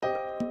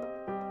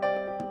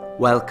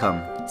Welcome.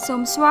 សូ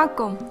មស្វា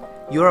គមន៍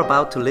You're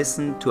about to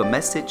listen to a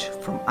message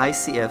from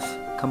ICF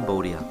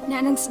Cambodia. អ្ន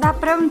កនឹងស្ដាប់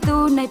ព្រះបន្ទូ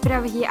លនៃព្រះ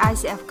វិហារ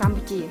ICF កម្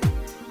ពុជា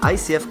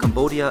ICF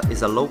Cambodia is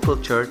a local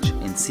church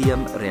in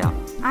Siem Reap.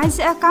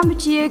 ICF កម្ពុ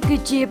ជាគឺ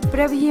ជាព្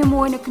រះវិហារ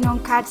មួយនៅក្នុង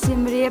ខេត្តសៀ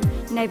មរាប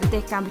នៃប្រទេ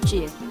សកម្ពុ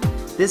ជា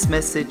This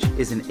message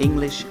is in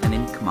English and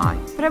in Khmer.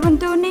 ព្រះបន្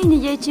ទូលនេះនិ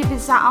យាយជាភា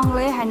សាអង់គ្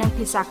លេសហើយនិង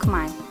ភាសាខ្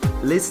មែរ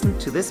Listen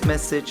to this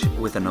message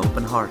with an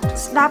open heart.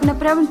 ស្ដាប់នៅ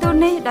ព្រះបន្ទូល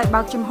នេះដោយ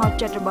បើកចំហ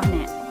ចិត្តរបស់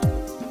អ្នក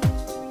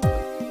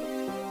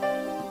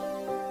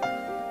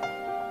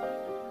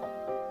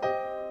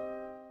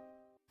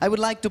I would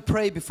like to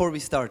pray before we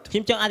start.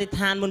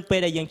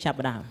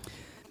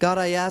 God,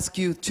 I ask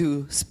you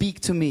to speak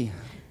to me.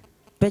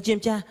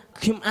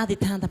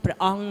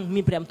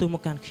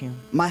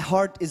 My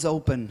heart is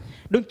open.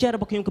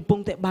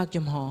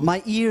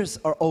 My ears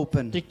are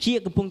open.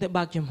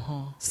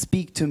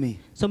 Speak to me.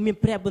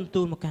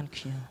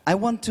 I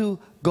want to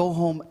go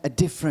home a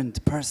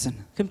different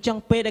person.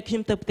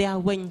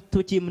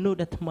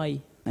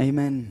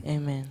 Amen.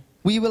 Amen.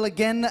 We will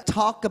again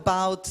talk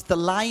about the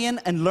lion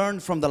and learn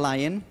from the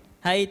lion.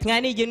 The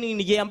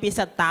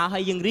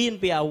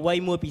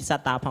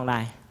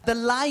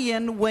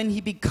lion, when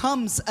he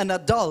becomes an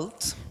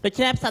adult,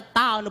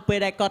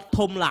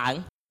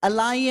 a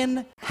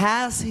lion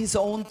has his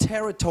own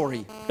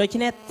territory,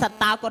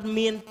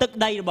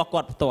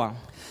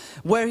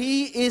 where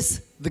he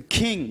is the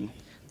king.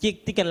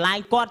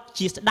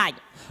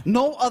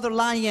 No other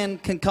lion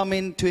can come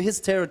into his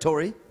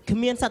territory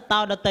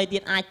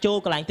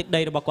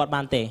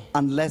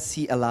unless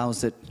he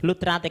allows it.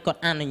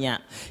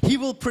 He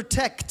will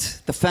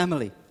protect the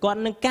family.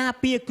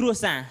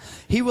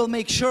 He will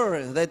make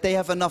sure that they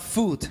have enough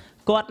food.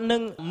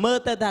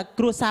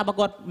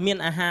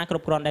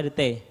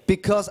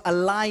 Because a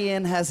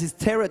lion has his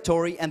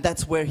territory and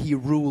that's where he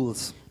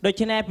rules. That's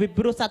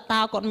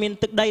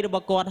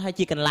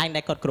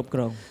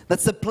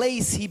the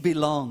place he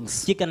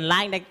belongs.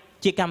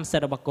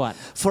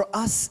 For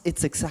us,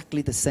 it's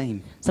exactly the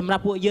same.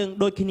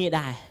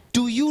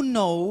 Do you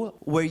know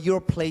where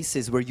your place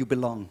is, where you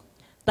belong?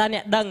 Where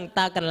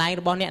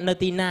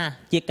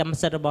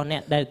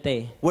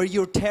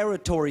your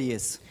territory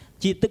is?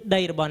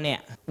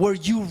 Where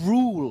you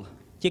rule?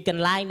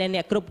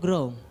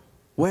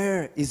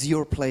 Where is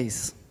your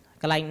place?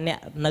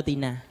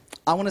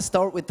 I want to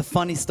start with the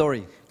funny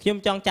story.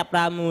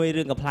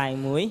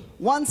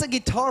 Once a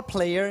guitar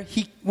player,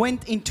 he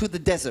went into the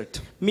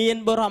desert.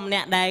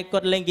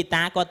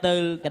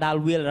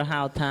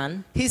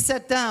 He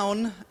sat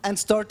down and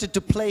started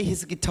to play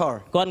his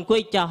guitar. And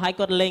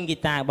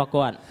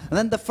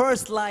then the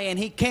first lion,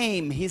 he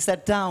came, he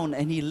sat down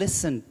and he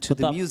listened to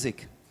the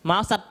music.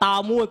 Then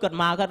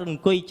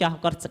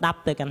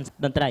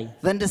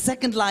the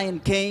second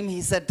lion came,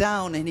 he sat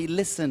down and he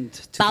listened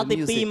to the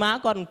music.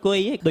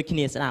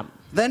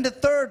 Then the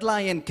third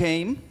lion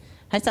came,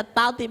 he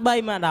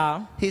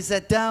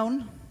sat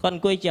down,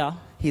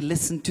 he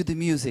listened to the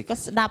music.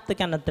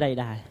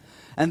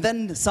 And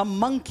then some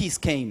monkeys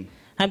came.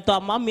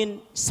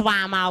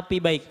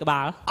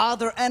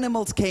 Other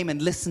animals came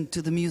and listened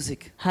to the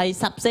music. Then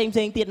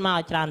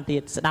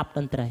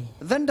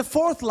the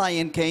fourth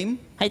lion came.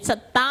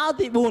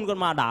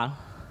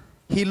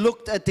 He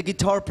looked at the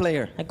guitar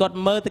player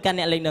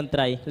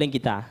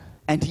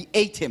and he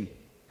ate him.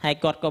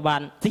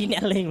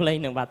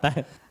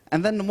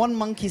 And then one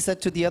monkey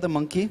said to the other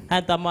monkey,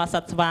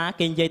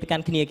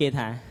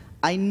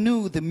 I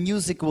knew the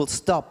music will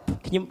stop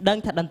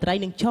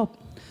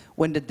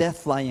when the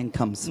death lion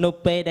comes. The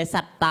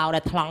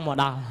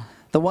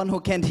one who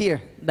can't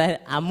hear.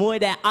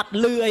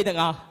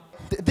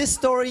 This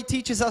story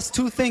teaches us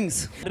two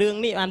things.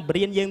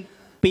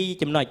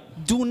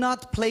 Do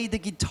not play the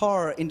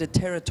guitar in the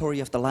territory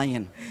of the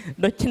lion.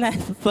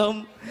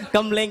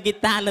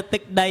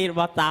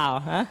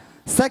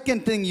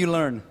 Second thing you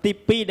learn.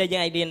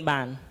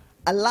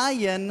 A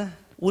lion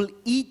will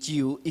eat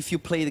you if you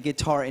play the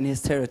guitar in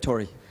his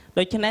territory.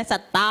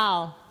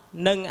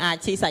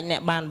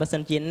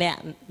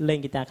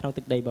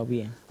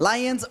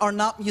 Lions are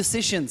not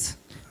musicians.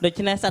 They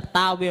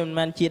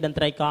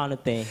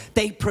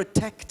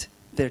protect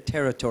their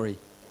territory.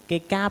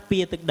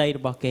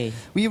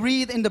 We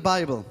read in the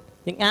Bible,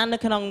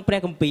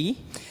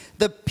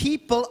 the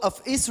people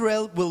of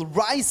Israel will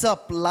rise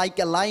up like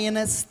a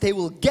lioness, they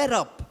will get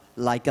up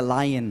like a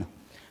lion.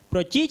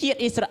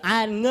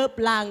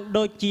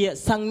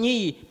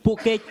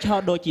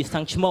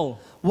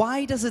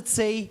 Why does it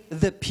say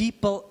the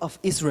people of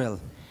Israel?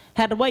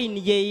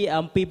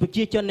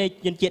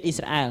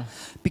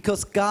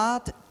 Because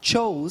God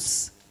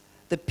chose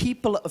the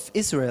people of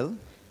Israel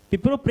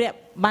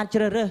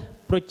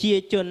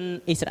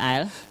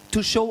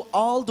to show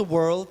all the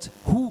world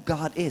who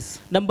God is.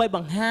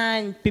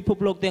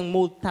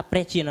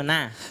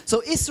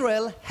 So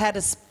Israel had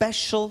a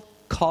special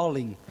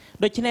calling.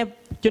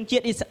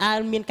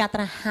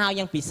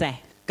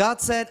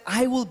 God said,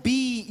 I will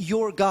be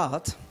your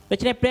God.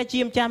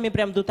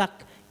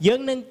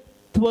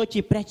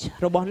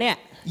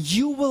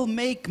 You will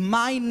make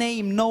my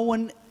name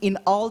known in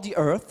all the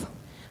earth.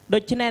 ដូ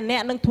ច្នេះអ្ន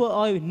កនឹងធ្វើ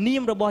ឲ្យនា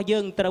មរបស់យើ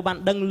ងត្រូវបាន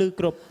ដឹងឮ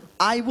គ្រប់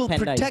I will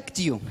protect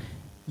you.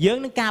 យើង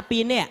នឹងការពា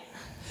រអ្នក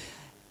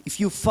If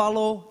you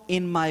follow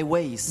in my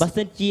ways. បើ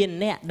សិនជា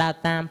អ្នកដើរ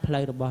តាមផ្លូ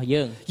វរបស់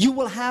យើង You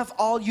will have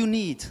all you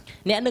need.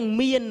 អ្នកនឹង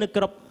មាននៅ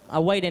គ្រប់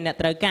អ្វីដែលអ្នក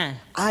ត្រូវការ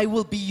I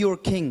will be your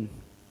king.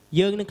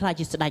 យើងនឹងក្លាយ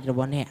ជាស្ដេចរប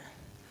ស់អ្នក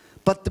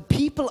But the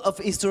people of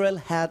Israel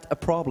had a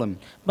problem.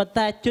 ប៉ុន្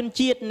តែជន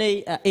ជាតិនៃ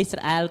អ៊ីស្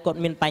រាអែលគាត់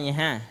មានបញ្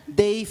ហា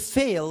They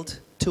failed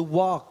to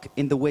walk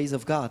in the ways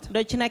of God.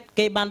 ដូច្នេះ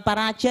គេបានប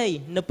រាជ័យ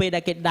នៅពេល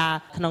ដែលគេដើរ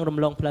ក្នុងរំ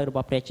លងផ្លូវរប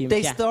ស់ព្រះជាម្ចាស់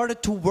They started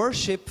to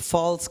worship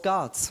false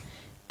gods.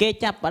 គេ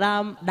ចាប់ផ្ដើ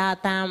មដើរ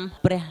តាម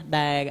ព្រះ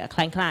ដែលค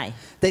ล้ายៗ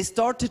They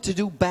started to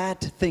do bad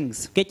things.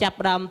 គេចាប់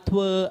ផ្ដើមធ្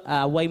វើ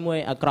អ្វីមួយ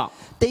អាក្រក់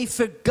They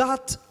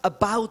forgot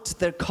about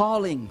their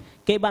calling.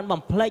 គេបាន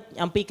បំភ្លេច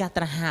អំពីការ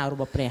ត្រាស់ហៅរ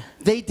បស់ព្រះ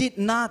They did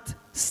not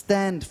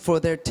stand for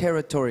their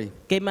territory.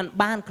 គេមិន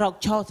បានក្រោក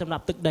ឈរសម្រា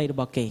ប់ទឹកដីរ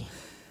បស់គេ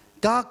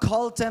God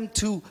called them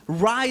to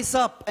rise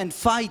up and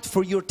fight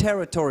for your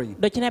territory.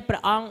 ដូច្នេះព្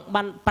រះអង្គ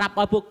បានប្រាប់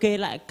ឲ្យពួកគេ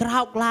ក្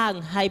រោកឡើង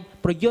ហើយ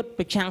ប្រយុទ្ធ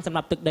ប្រឆាំងសម្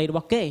រាប់ទឹកដីរប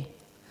ស់គេ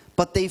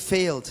But they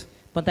failed.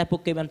 ប៉ុន្តែពួក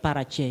គេបានប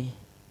រាជ័យ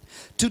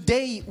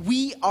Today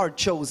we are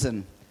chosen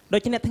ដូ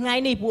ច្នេះថ្ងៃ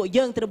នេះពួក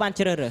យើងត្រូវបាន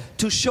ជ្រើសរើស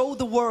to show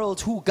the world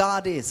who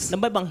God is. ដើ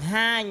ម្បីបង្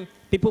ហាញ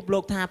ពិភពលោ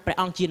កថាព្រះ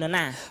អង្គជានរ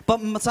ណា But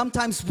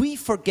sometimes we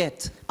forget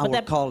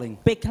our calling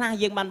ពេលខ្លះ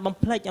យើងបានបំ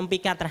ភ្លេចអំពី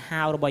ការត្រាស់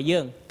ហៅរបស់យើ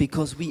ង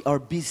because we are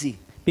busy.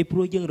 ពីព្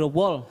រោះយើងរវ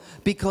ល់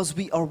Because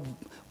we are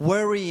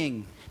worrying.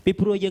 ពី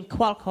ព្រោះយើងខ្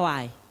វល់ខ្វា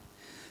យ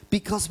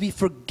Because we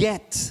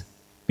forget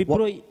ពីព្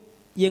រោះ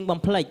យើងបំ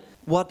ភ្លេច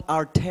what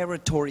our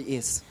territory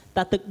is.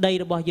 តើទឹកដី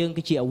របស់យើង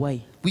គឺជាអ្វី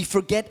We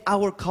forget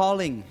our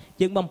calling.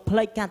 យើងបំភ្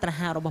លេចការត្រាស់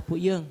ហៅរបស់ពួក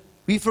យើង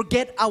We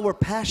forget our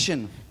passion.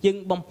 យើង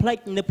បំភ្លេច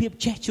នូវភាព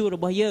ចេះជួលរ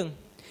បស់យើង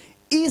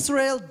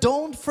Israel,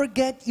 don't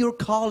forget your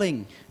calling.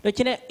 ដូ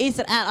ច្នេះអ៊ី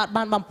ស្រាអែលអត់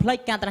បានបំភ្លេច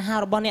ការត្រាស់ហៅ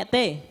របស់អ្នក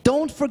ទេ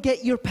Don't forget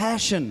your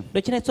passion.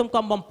 ដូច្នេះសូម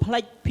កុំបំភ្លេ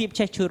ចភាព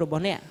ចេះជួលរប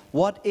ស់អ្នក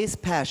What is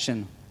passion?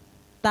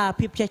 តើ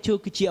ភាពចេះជួល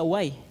គឺជាអ្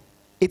វី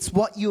It's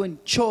what you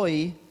enjoy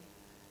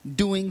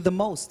doing the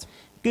most.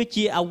 គឺ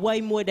ជាអ្វី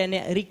មួយដែលអ្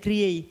នករីក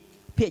រាយ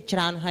ភាគច្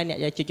រើនហើយអ្នក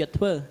ចូលចិត្ត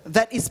ធ្វើ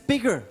That is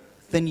bigger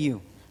than you.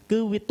 គឺ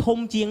វាធំ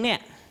ជាងអ្នក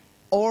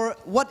Or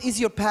what is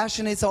your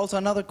passion is also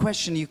another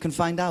question you can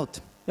find out.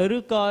 ឬ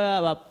ក៏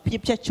ភាព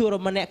ចេះជួលរ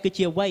បស់អ្នកគឺ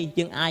ជាអ្វី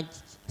យើងអាច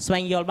ស្វែ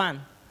ងយល់បាន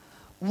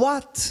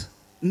What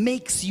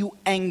makes you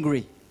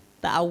angry?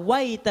 តើអ្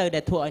វីទៅ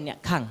ដែលធ្វើឲ្យអ្នក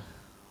ខឹង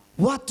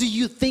What do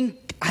you think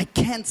I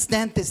can't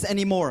stand this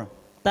anymore?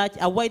 តើ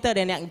អ្វីទៅ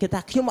ដែលអ្នកគិត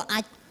ថាខ្ញុំមិនអា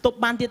ចទប់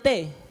បានទៀតទេ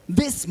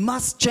This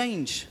must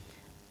change.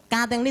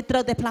 ការទាំងនេះត្រូ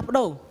វតែផ្លាស់ប្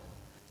ដូរ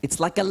It's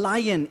like a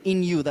lion in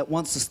you that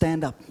wants to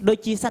stand up. ដូច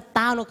ជាសត្វ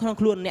តោនៅក្នុង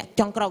ខ្លួនអ្នក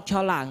ចង់ក្រោកឈ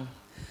រឡើង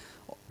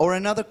Or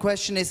another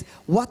question is,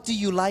 what do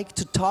you like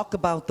to talk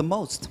about the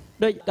most?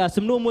 ដូច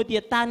សំណួរមួយទៀ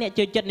តតើអ្នក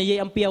ចូលចិត្តនិយាយ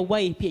អំពីអ្វី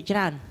ភាគច្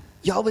រើន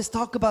You always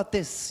talk about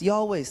this. You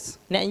always.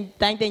 អ្នក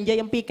តែងតែនិយាយ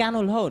អំពីការ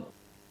នោះរហូត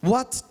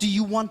What do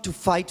you want to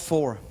fight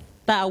for?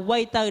 តើអ្វី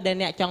ទៅដែល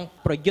អ្នកចង់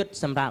ប្រយុទ្ធ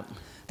សម្រាប់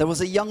There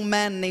was a young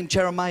man named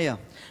Jeremiah.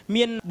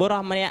 មានបុរ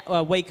សម្នាក់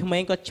វ័យក្មេ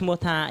ងគាត់ឈ្មោះ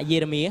ថាយេ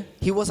រេមៀ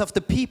He was of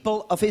the people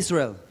of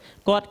Israel.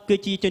 គាត់គឺ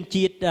ជាជន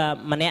ជាតិ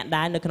ម្នាក់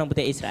ដែរនៅក្នុងប្រ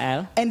ទេសអ៊ីស្រាអែល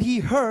And he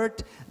heard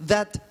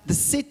that the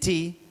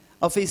city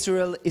of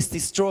Israel is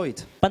destroyed.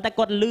 ប៉ុន្តែ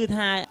គាត់ឮ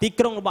ថាទី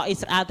ក្រុងរបស់អ៊ី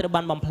ស្រាអែលត្រូវ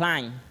បានបំផ្លា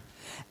ញ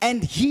And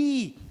he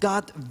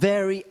got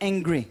very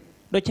angry.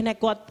 ដូច្នេះ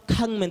គាត់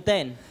ខឹងមែនទែ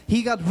ន He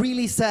got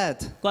really sad.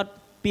 គាត់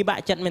ពិបាក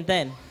ចិត្តមែនទែ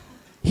ន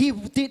He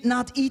did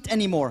not eat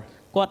anymore.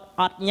 គាត់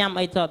អត់ញ៉ាំ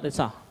អីទៅ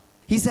សោះ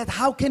He said,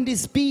 how can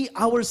this be?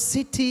 Our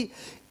city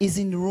is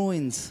in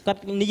ruins. គាត់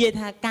និយាយ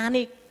ថាការ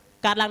នេះ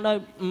កើតឡើងដោយ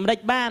មិនដេច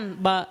បាន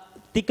បើ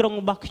ទីក្រុង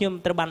របស់ខ្ញុំ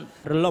ត្រូវបាន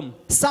រលំ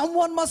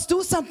Someone must do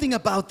something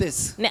about this.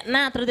 អ្នក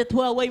ណាត្រូវតែធ្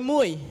វើអ្វី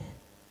មួយ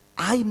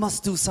I must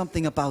do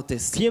something about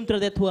this. ខ្ញុំត្រូ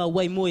វតែធ្វើអ្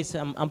វីមួយ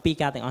អំពី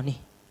ការទាំងអស់នេះ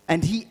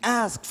And he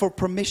asked for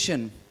permission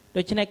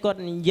ដូច្នេះគាត់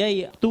និយាយ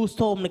ទូល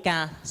សូមនឹងកា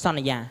រស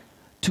ន្យា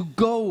to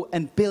go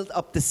and build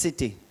up the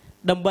city.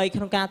 ដើម្បី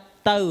ក្នុងការ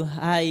ទៅ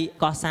ហើយ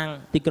កសាង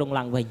ទីក្រុង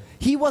ឡើងវិញ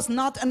He was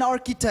not an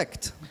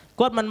architect.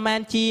 គាត់មិនមែ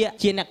ន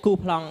ជាអ្នកគូ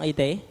ប្លង់អី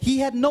ទេ He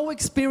had no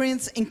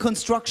experience in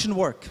construction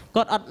work.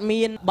 គាត់អត់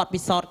មានបទ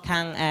ពិសោធន៍ខា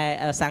ង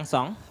សាងស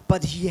ង់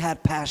But he had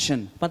passion.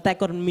 ប៉ុន្តែ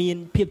គាត់មាន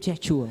ភាពចេះ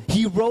ជួល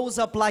He rose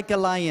up like a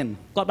lion.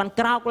 គាត់បាន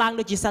ក្រោកឡើង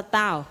ដូចជាសត្វ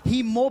តោ He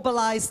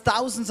mobilized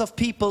thousands of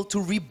people to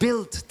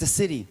rebuild the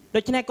city.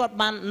 ដូច្នេះគាត់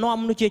បាននាំ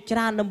មនុស្សជាច្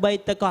រើនដើម្បី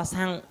ទៅក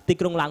សាងទី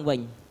ក្រុងឡើងវិញ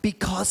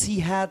Because he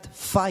had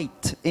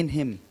fight in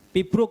him.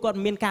 ពីព្រោះគាត់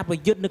មានការប្រ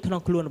យុទ្ធនៅក្នុង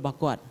ខ្លួនរបស់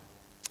គាត់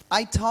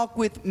I talk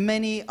with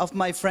many of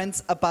my friends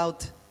about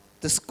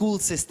the school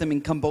system in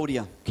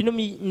Cambodia. ខ្ញុំ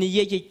និ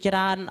យាយជាច្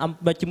រើន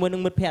ជាមួយនឹ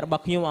ងមិត្តភ័ក្តិរប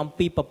ស់ខ្ញុំអំ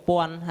ពីប្រ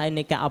ព័ន្ធហើយ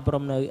នៃការអប់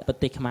រំនៅប្រ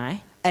ទេសខ្មែរ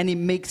And it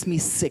makes me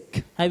sick.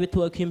 ហើយវាធ្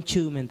វើឲ្យខ្ញុំ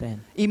ឈឺមែនទែន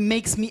It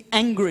makes me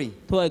angry.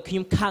 ធ្វើឲ្យខ្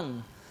ញុំខឹង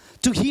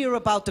To hear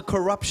about the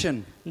corruption.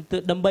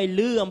 ដើម្បី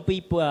ឮអំពី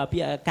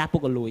ការពុ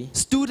ករលួយ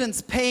Students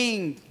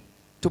paying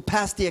to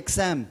pass the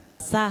exam.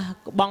 សិស្ស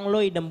បង់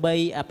លុយដើម្បី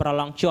ប្រ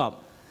ឡងជាប់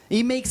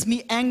It makes me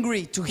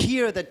angry to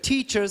hear that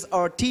teachers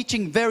are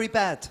teaching very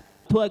bad.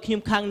 ធ្វើឲ្យខ្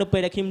ញុំខឹងនៅពេ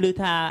លដែលខ្ញុំឮ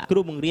ថាគ្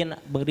រូបង្រៀ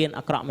ន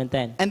អាក្រក់មែន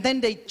ទែន And then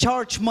they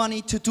charge money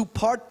to do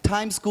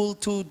part-time school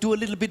to do a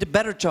little bit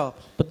better job.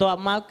 បន្ទាប់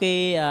មកគេ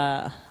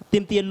ទា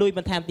មទារលុយប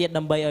ន្ថែមទៀត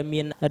ដើម្បីឲ្យ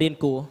មានរៀន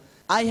គួរ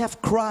I have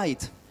cried.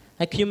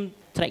 ហើយខ្ញុំ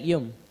ស្រែក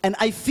យំ And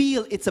I feel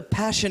it's a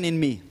passion in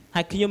me.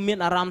 ហើយខ្ញុំមាន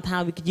អារម្មណ៍ថា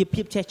វាជា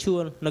ភាពចេះជួ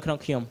លនៅក្នុង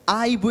ខ្ញុំ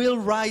I will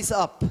rise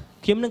up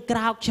ខ្ញុំនឹងក្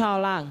រោកឈរ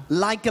ឡើង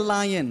like a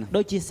lion.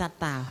 ដូចជាសត្វ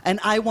តា And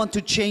I want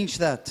to change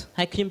that.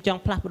 ហើយខ្ញុំចង់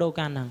ផ្លាស់ប្ដូរ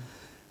ការហ្នឹង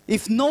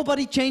If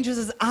nobody changes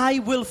it, I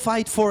will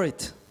fight for it.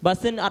 បើ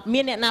សិនអត់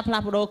មានអ្នកណាផ្លា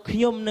ស់ប្ដូរខ្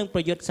ញុំនឹងប្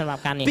រយុទ្ធសម្រា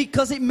ប់ការនេះ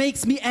Because it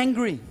makes me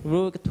angry. ព្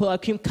រោះធ្វើឲ្យ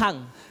ខ្ញុំខឹង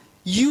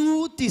You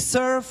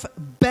deserve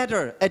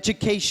better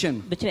education.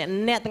 ដូច្នេះ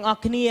អ្នកទាំងអស់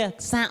គ្នា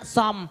សាកស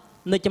ម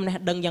នៅចំណេះ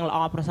ដឹងយ៉ាងល្អ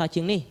ប្រសើរ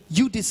ជាងនេះ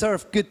You deserve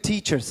good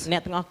teachers. អ្ន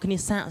កទាំងអស់គ្នា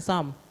សាកស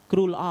មគ្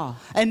រូល្អ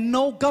And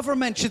no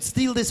government should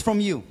steal this from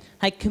you.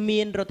 ហើយគ្មា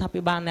នរដ្ឋា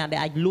ភិបាលណាដែល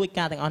អាចលួច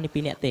ការទាំងអស់នេះពី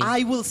អ្នកទេ I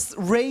will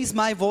raise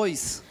my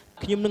voice.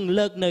 ខ្ញុំនឹង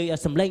លើកនៅ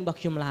សម្លេងរបស់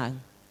ខ្ញុំឡើង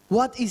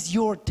What is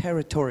your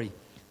territory?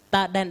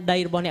 តើដែនដី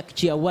របស់អ្នក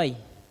ជាអ្វី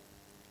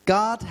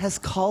God has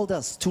called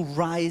us to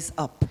rise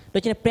up. ដូ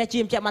ច្នេះព្រះជា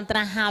ម្ចាស់បានត្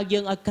រាស់ហៅយើ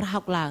ងឲ្យក្រោ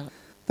កឡើង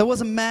There was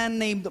a man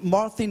named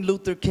Martin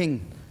Luther King.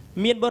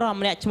 មានបុរស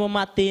ម្នាក់ឈ្មោះ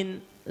Martin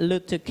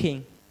Luther King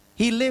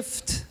He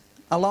lived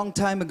a long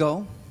time ago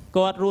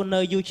គាត់រស់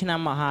នៅយូរឆ្នាំ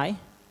មកហើយ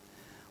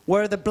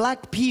where the black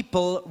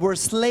people were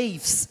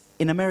slaves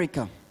in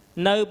America.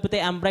 នៅប្រទេ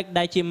សអាមេរិក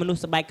ដែលជាមនុស្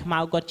សស្បែកខ្មៅ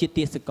គាត់ជា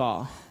ទាសករ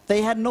They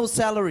had no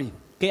salary.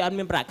 គេអត់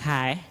មានប្រាក់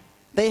ខែ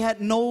They had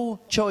no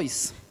choice.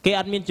 គេ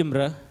អត់មានជម្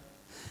រើស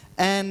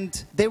And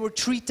they were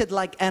treated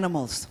like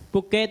animals. ពួ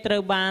កគេត្រូ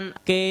វបាន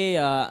គេ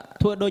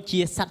ធ្វើដូចជា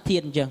សត្វធា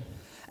តុអញ្ចឹង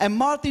And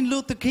Martin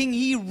Luther King,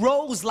 he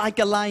rose like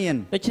a lion.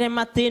 ដូច្នេះ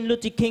Martin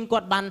Luther King គា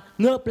ត់បាន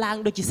ងើបឡើង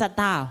ដូចជាសត្វ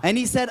តា And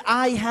he said,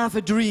 I have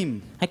a dream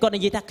ហើយគាត់និ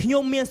យាយថាខ្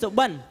ញុំមានសុ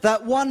បិន that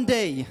one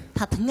day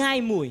ថាថ្ងៃ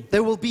មួយ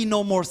there will be no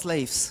more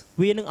slaves.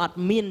 វានឹងអត់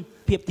មាន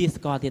ភាពទាស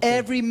ករទៀតទេ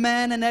Every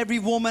man and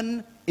every woman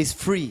is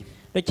free.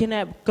 ដូច្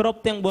នេះគ្រប់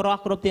ទាំងបុរស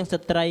គ្រប់ទាំង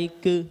ស្ត្រី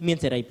គឺមាន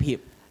សេរីភាព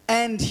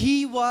And he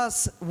was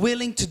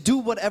willing to do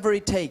whatever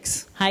it takes.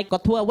 ហើយគា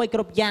ត់ធ្វើអ្វីគ្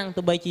រប់យ៉ាង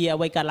ទោះបីជាអ្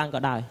វីកើតឡើងក៏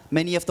ដោយ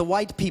Many of the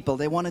white people,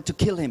 they wanted to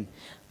kill him.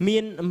 មា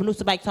នមនុស្ស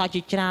ស្បែកស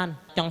ជាច្រើន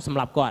ចង់សម្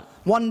លាប់គាត់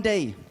One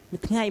day, មួ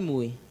យថ្ងៃ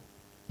មួយ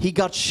he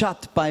got shot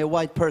by a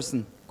white person.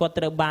 គាត់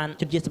ត្រូវបាន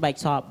ជនជាតិស្បែក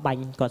សបា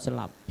ញ់គាត់ស្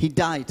លាប់ He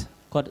died.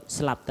 គាត់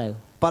ស្លាប់ទៅ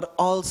But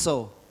also,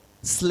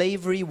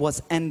 slavery was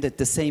ended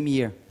the same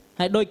year.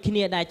 ហើយដូចគ្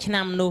នាដែរឆ្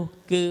នាំនោះ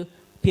គឺ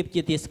ភាព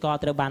ជាទាសករ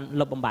ត្រូវបាន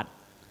លុបបំបាត់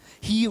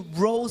He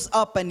rose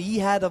up and he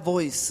had a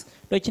voice.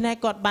 ដូច្នេះ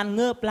គាត់បាន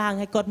ងើបឡើង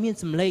ហើយគាត់មាន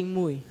សម្លេង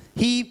មួយ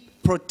He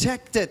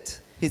protected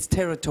his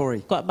territory.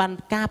 គាត់បាន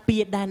ការពា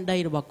រដែនដី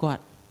របស់គា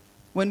ត់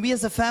When we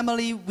as a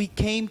family, we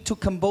came to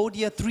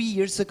Cambodia 3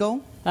 years ago.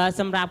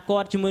 សម្រាប់គា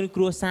ត់ជាមួយ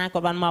គ្រួសារគា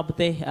ត់បានមកប្រ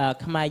ទេស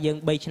ខ្មែរយើង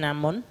3ឆ្នាំ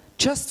មុន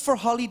Just for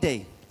holiday.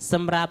 ស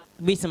ម្រាប់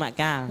វិស្សម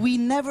កាល We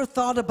never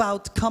thought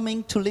about coming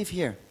to live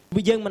here.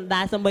 យើងមិន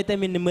ដែលសូម្បីតែ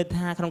មាននិមិត្ត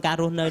ថាក្នុងការ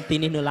រស់នៅទី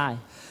នេះនៅឡើយ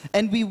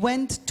And we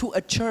went to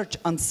a church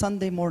on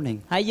Sunday morning.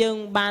 ហើយយើង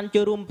បាន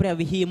ចូលរួមព្រះ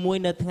វិហារមួយ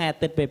នៅថ្ងៃអា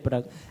ទិត្យពេលព្រឹ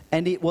ក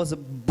And it was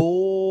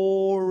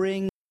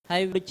boring. ហើ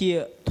យវាជា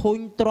ធុញ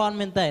ទ្រាន់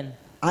មែនទែន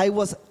I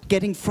was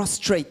getting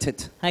frustrated.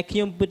 ហើយខ្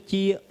ញុំពិត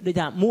ជាដូច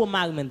ថាមួ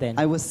ម៉ៅមែនទែន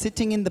I was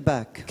sitting in the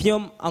back. ខ្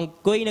ញុំអង្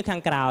គុយនៅខា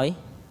ងក្រោយ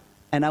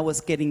And I was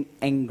getting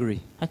angry.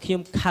 ហើយខ្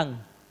ញុំខឹង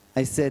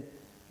I said,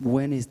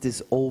 when is this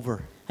over?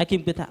 ហើយខ្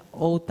ញុំគិតថា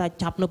អូតើ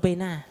ចាប់នៅពេល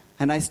ណា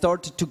And I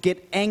started to get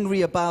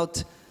angry about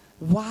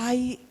why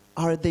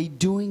are they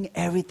doing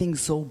everything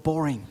so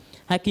boring?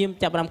 ហើយខ្ញុំ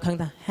ចាប់បានខឹង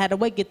ថាហេតុ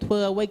អ្វីគេធ្វើ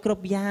អ្វីគ្រ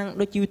ប់យ៉ាង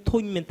ដូចជាធុ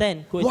ញមែនទែន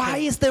Why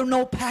is there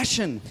no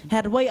passion? ហេ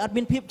តុអ្វីអត់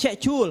មានភាពជាក់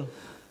ជួល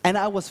And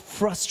I was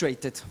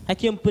frustrated. ហើយ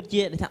ខ្ញុំពិត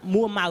ជាថា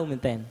មួម៉ៅមែ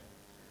នទែន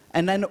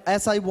And then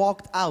as I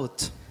walked out,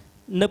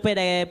 នៅពេល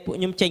ដែលពួក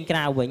ខ្ញុំចេញក្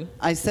រៅវិញ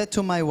I said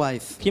to my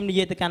wife, ខ្ញុំនិ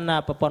យាយទៅកាន់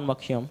ប្រពន្ធរប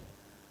ស់ខ្ញុំ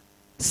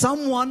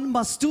someone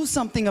must do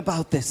something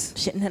about this.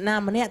 អ្នកណា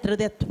ម្នាក់ត្រូវ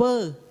តែធ្វើ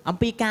អំ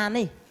ពីការ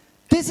នេះ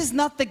This is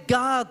not the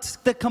God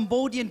the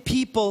Cambodian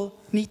people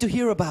need to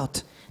hear about.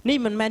 នេះ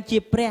មិនមែនជា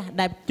ព្រះ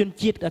ដែលជន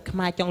ជាតិខ្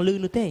មែរចង់ឮ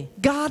នោះទេ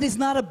God is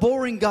not a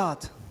boring God.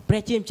 ព្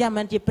រះជាម្ចាស់មិន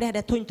មែនជាព្រះ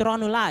ដែលធុញទ្រាន់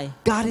នោះឡើយ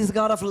God is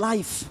God of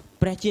life.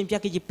 ព្រះជាម្ចា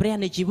ស់គឺជាព្រះ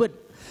នៃជីវិត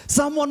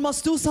Someone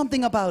must do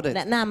something about it.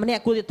 អ្នកណាម្នា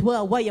ក់គួរតែធ្វើ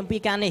អ្វីអំពី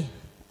ការនេះ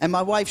And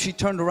my wife, she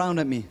turned around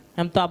at me. ខ្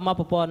ញុំតបមក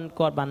ប្រពន្ធ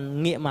គាត់បាន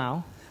ងាកមក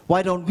Why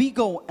don't we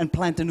go and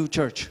plant a new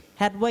church?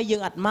 ហេតុអ្វីយើ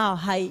ងអត់មក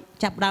ហើយ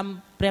ចាប់ផ្ដើម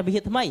ព្រះវិហា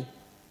រថ្មី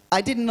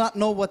I did not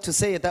know what to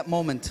say at that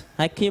moment.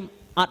 ហើយខ្ញុំ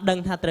អត់ដឹង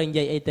ថាត្រូវនិ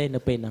យាយអីទេនៅ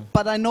ពេលហ្នឹង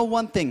But I know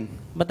one thing.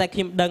 ប៉ុន្តែខ្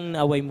ញុំដឹង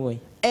អ្វីមួយ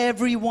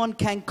Everyone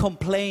can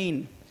complain.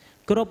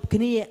 គ្រប់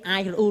គ្នាអា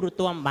ចរអ៊ូរ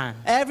ទាំបាន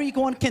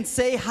Everyone can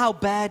say how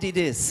bad it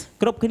is.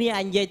 គ្រប់គ្នា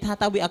អាចនិយាយថា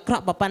តើវាអាក្រ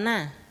ក់ប៉ុណ្ណា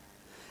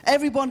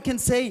Everyone can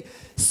say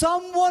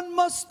someone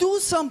must do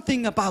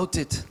something about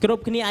it. គ្រ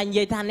ប់គ្នាអាចនិ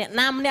យាយថាអ្នក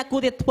ណាម្នាក់គួ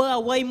រតែធ្វើ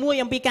អ្វីមួយ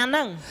អំពីការហ្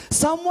នឹង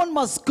Someone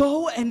must go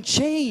and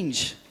change.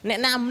 អ្នក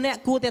ណាម្នាក់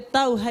គួរតែ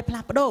ទៅហើយផ្លា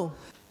ស់ប្ដូរ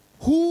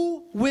Who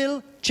will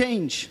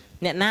change?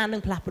 អ្នកណានឹ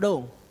ងផ្លាស់ប្ដូរ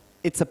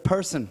It's a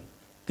person.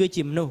 គ គឺ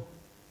ជាមនុស្ស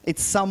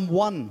It's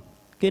someone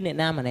គឺអ្នក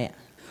ណាម្នាក់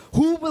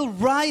who will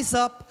rise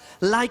up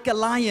like a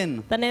lion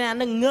តើអ្នកណា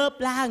នឹងងើប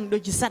ឡើងដូ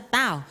ចជាសត្វ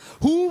តោ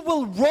who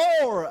will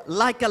roar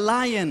like a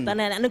lion តើ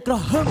អ្នកណានឹងក្រ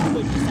ហម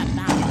ដូចជាសត្វ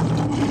តោ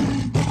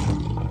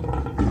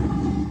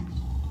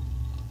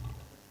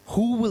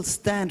who will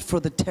stand for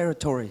the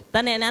territory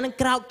តើអ្នកណានឹង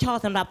ក្រោកឈរ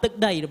សម្រាប់ទឹក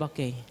ដីរបស់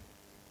គេ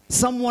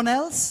someone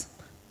else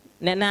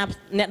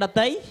អ្នកដ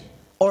ទៃ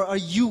or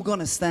are you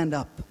going to stand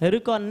up ឬ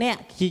ក៏អ្នក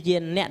ជា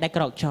អ្នកដែល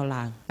ក្រោកឈរ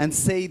ឡើង and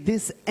say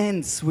this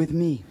ends with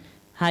me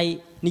ហើយ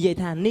និយាយ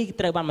ថានេះ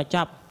ត្រូវបានបញ្ច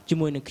ប់ជា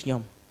មួយនឹងខ្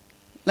ញុំ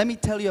Let me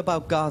tell you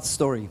about God's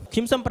story ខ្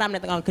ញុំសូមប្រាប់អ្ន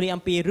កទាំងអស់គ្នា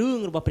អំពីរឿង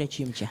របស់ព្រះ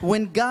ជាម្ចាស់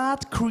When God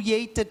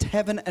created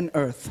heaven and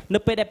earth នៅ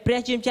ពេលដែលព្រះ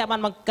ជាម្ចាស់បា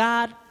នបង្កើ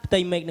តផ្ទៃ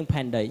មេឃនិង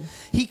ផែនដី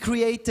He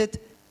created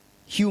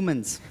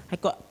humans ហើយ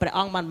ក៏ព្រះអ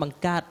ង្គបានបង្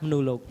កើតមនុ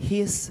ស្សលោក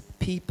His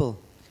people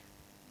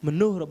ម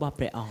នុស្សរបស់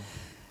ព្រះអង្គ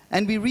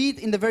And we read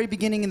in the very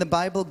beginning in the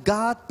Bible,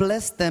 God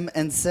blessed them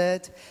and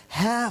said,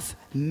 have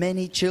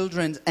many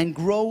children and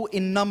grow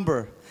in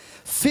number.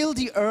 Fill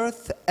the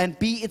earth and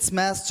be its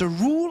master.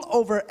 Rule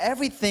over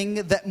everything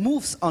that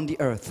moves on the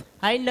earth.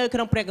 ហើយនៅក្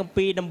នុងព្រះគម្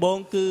ពីរដំបូង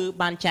គឺ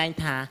បានចែង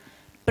ថា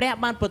ព្រះ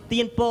បានប្រ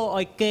ទានពរ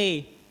ឲ្យគេ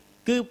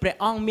គឺព្រះ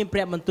អង្គមានព្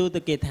រះបន្ទូល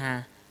ទៅគេថា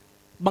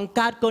បង្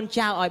កើតកូន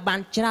ចៅឲ្យបាន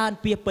ច្រើន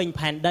ពាសពេញ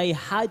ផែនដី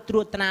ហើយត្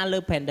រួតត្រាលើ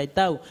ផែនដី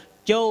ទៅ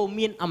ចូល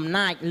មានអំ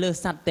ណាចលើ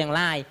សត្វទាំង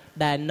ឡាយ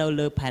ដែលនៅ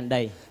លើផែន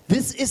ដី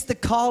This is the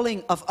calling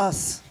of us.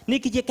 នេះ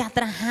គឺជាការ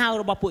ត្រាស់ហៅ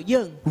របស់ពួក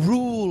យើង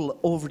Rule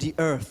over the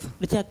earth.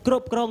 ដូចជាគ្រ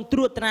ប់គ្រងត្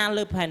រួតត្រា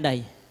លើផែនដី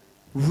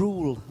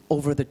Rule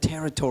over the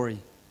territory.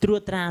 ត្រួ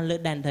តត្រាលើ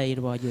ដែនដី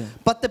របស់យើង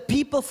But the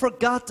people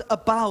forgot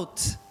about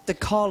the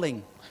calling.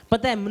 ប៉ុ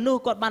ន្តែមនុស្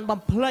សគាត់បានបំ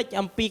ភ្លេច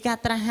អំពីការ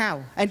ត្រាស់ហៅ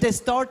And they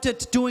started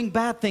doing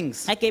bad things.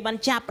 ហើយគេបាន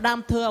ចាប់ផ្ដើម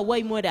ធ្វើអ្វី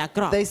មួយដែលអា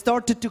ក្រក់ They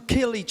started to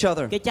kill each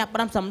other. គេចាប់ផ្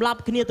ដើមសម្លាប់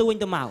គ្នាទៅវិញ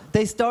ទៅមក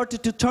They started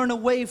to turn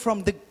away from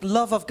the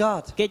love of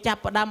God. គេចាប់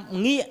ផ្ដើម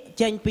ងាក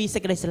ចេញពីសេ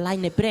ចក្តីស្រឡា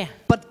ញ់នៃព្រះ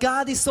But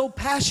God is so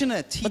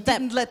passionate. He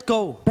didn't let go.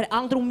 ព្រះអ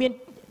ង្គទ្រង់មាន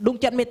ដួង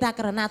ចិត្តមេត្តា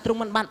ករុណាទ្រង់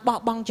មិនបានបោះ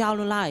បង់ចោល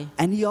នោះឡើយ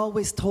And he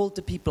always told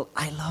the people,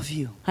 I love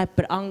you. ហើយ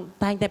ព្រះអង្គ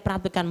តែងតែប្រា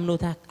ប់ទៅកាន់មនុស្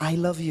សថា I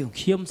love you.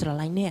 ខ្ញុំស្រ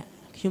ឡាញ់អ្នក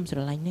ខ្ញុំស្រ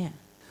ឡាញ់អ្នក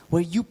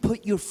Where you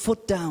put your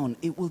foot down,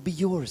 it will be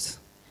yours.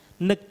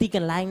 នឹកទីក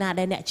ន្លែងណា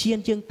ដែលអ្នកឈាន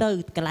ជើងទៅ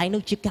កន្លែង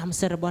នោះជាកម្ម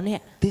សិទ្ធិរបស់អ្នក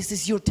This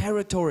is your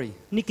territory.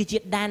 នេះគឺជា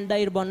ដែនដី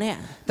របស់អ្នក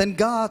Then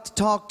God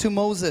talked to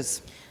Moses.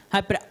 ហើ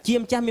យព្រះជា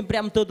ម្ចាស់មានព្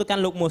រះបន្ទូលទៅកា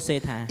ន់លោកម៉ូសេ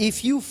ថា If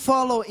you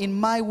follow in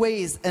my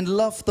ways and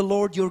love the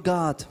Lord your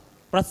God,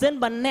 ប្រសិន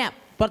បើអ្នក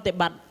ប្រតិ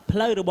បត្តិផ្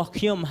លូវរបស់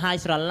ខ្ញុំហើយ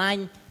ស្រឡា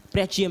ញ់ព្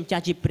រះជាម្ចា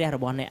ស់ជាព្រះរ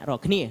បស់អ្នករា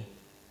ល់គ្នា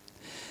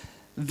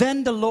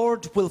then the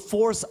Lord will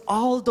force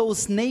all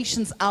those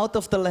nations out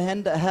of the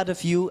land ahead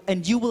of you,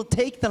 and you will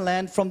take the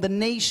land from the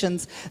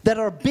nations that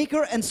are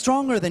bigger and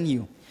stronger than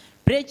you.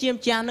 ព្រះជា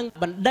ម្ចាស់នឹង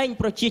បណ្ដេញ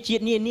ប្រជាជា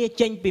តិនានា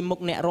ចេញពីមុខ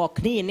អ្នករាល់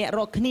គ្នា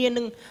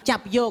នឹងចា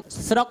ប់យក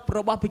ស្រុករ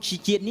បស់ប្រជា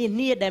ជាតិនា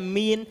នាដែល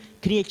មាន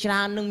គ្នាច្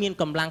រើននឹងមាន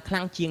កម្លាំងខ្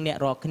លាំងជាងអ្នក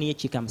រាល់គ្នា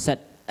ជាកម្មសិទ្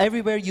ធិ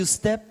Everywhere you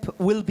step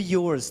will be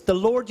yours. The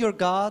Lord your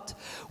God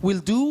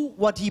will do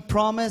what he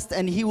promised,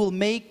 and he will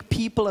make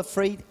people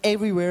afraid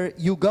everywhere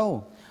you go.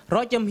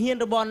 រាល់ជំហាន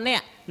របស់អ្ន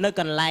កនៅ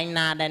កន្លែង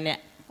ណាដែលអ្នក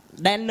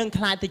ដែលនឹង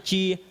ខ្លាចទៅ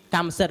ជាក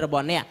ម្មសិទ្ធិរប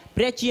ស់អ្នក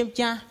ព្រះជាម្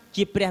ចាស់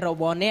ជាព្រះរ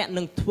បស់អ្នក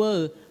នឹងធ្វើ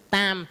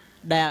តាម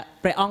ដែល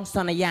ព្រះអង្គស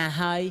ន្យា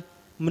ហើយ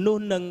មនុស្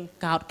សនឹង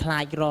កោតខ្លា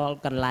ចរាល់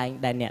កន្លែង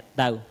ដែលអ្នក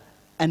ទៅ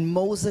And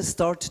Moses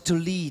started to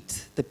lead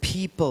the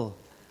people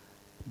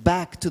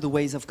back to the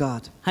ways of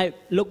God. ហើយ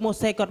លោកម៉ូ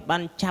សេគាត់បា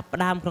នចាប់ផ្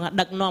ដើមក្នុងការ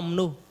ដឹកនាំម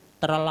នុស្ស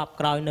ត្រឡប់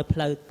ក្រោយនៅផ្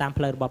លូវតាម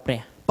ផ្លូវរបស់ព្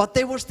រះ But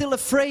they were still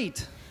afraid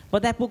ប៉ុ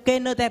ន្តែពួកគេ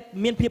នៅតែ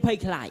មានភាពភ័យ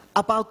ខ្លាច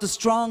about the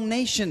strong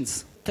nations.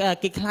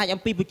 គេខ្លាចអំ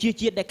ពីប្រជា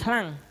ជាតិដែលខ្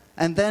លាំង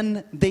And then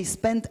they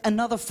spent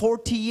another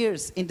 40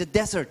 years in the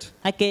desert.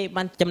 ហើយគេ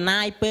បានចំណា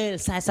យពេល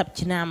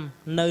40ឆ្នាំ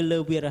នៅលើ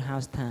វាលរហោ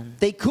ស្ថាន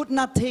They could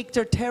not take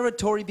their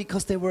territory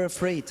because they were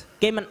afraid.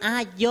 គេមិនអា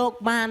ចយក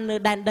បាននៅ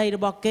ដែនដីរ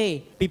បស់គេ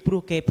ពីព្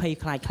រោះគេភ័យ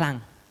ខ្លាចខ្លាំង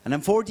And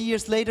then 40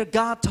 years later,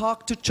 God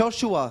talked to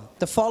Joshua,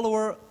 the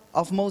follower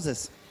of Moses.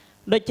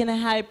 ដូច្នេះ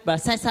ហើយ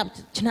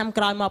40ឆ្នាំ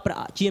ក្រោយមកព្រះ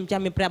ជាម្ចា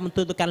ស់មានព្រះបន្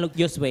ទូលទៅកាន់លោក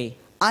យូស្វេ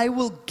I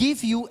will give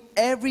you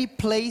every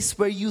place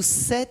where you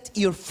set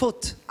your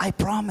foot. I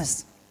promise.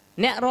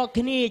 អ្នករាល់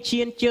គ្នា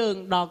ឈានជើង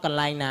ដល់កន្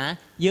លែងណា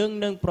យើង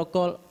នឹងប្រគ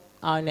ល់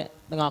ឲ្យអ្នក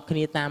ទាំងអស់គ្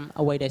នាតាម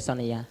អ្វីដែលស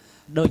ន្យា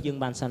ដោយយើង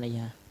បានសន្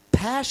យា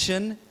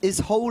Passion is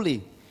holy.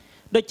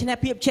 ដូច្នេះ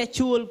ភាពឆេះ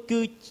ឆួល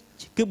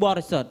គឺប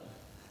រិសុទ្ធ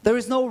There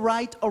is no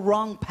right or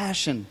wrong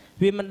passion.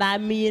 វាមិនដែល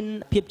មាន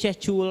ភាពឆេះ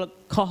ឆួល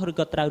ខុសឬ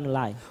ក៏ត្រូវនោះ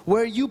ឡើយ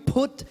Where you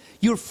put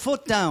your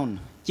foot down.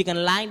 ជាក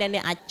ន្លែងដែលអ្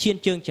នកអាចឈាន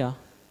ជើងចុះ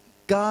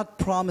God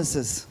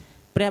promises.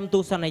 ព្រះបន្ទូ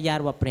លសន្យា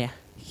របស់ព្រះ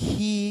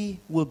He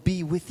will be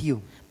with you.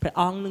 ព្រះ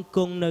អង្គនឹងគ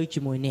ង់នៅ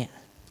ជាមួយអ្នក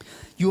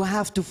You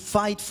have to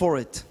fight for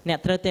it. អ្នក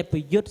ត្រូវតែប្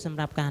រយុទ្ធសម្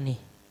រាប់ការនេះ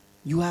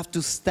You have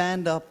to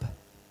stand up.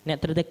 អ្នក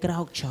ត្រូវតែក្រោ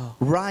កឈរ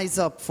Rise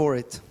up for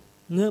it.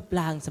 ងើប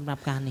ឡើងសម្រា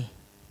ប់ការនេះ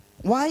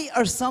Why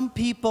are some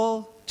people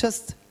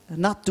just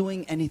not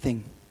doing anything?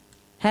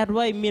 ហេតុអ្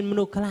វីមានម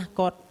នុស្សខ្លះ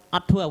គាត់អ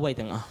ត់ធ្វើអ្វី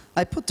ទាំងអស់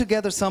I put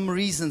together some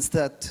reasons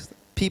that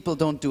people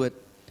don't do it.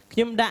 ខ្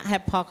ញុំដាក់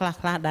have ផលខ្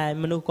លះៗដែល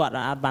មនុស្សគាត់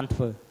អាចបានធ្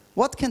វើ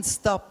What can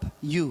stop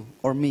you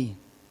or me?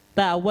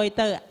 តែអ្វី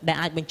ទៅដែល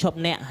អាចបញ្ឈប់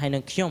អ្នកហើយនឹ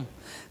ងខ្ញុំ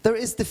There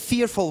is the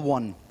fearful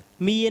one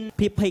មាន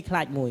ភាពភ័យខ្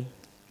លាចមួយ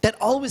that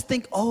always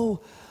think, oh,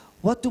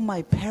 what do my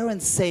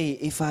parents say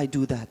if I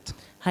do that?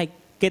 ហើយ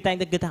គេតែង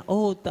តែគិតថាអូ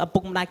ឪពុ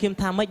កម្ដាយខ្ញុំ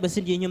ថាម៉េចបើ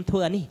សិនជាខ្ញុំធ្វើ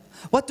អានេះ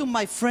What do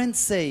my friends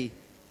say?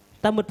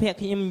 តើមិត្តភក្តិ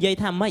ខ្ញុំនិយាយ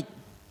ថាម៉េច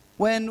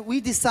When we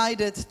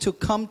decided to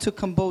come to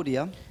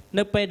Cambodia,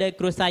 នៅពេលដែល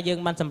គ្រួសារយើង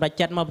បានសម្រេច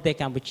ចិត្តមកប្រទេស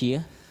កម្ពុជា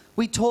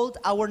we told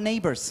our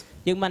neighbors.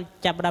 យើងបាន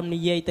ចាប់ផ្ដើមនិ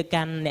យាយទៅ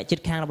កាន់អ្នកជិត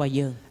ខាងរបស់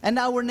យើង And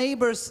our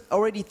neighbors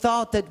already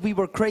thought that we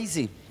were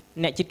crazy.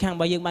 អ្នកជិតខាងរ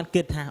បស់យើងបាន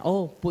គិតថាអូ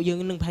ពួកយើង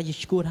នឹងប្រហែលជា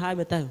ឈួតហើយ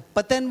មើលទៅ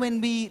But then when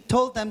we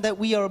told them that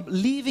we are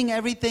leaving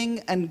everything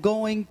and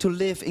going to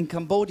live in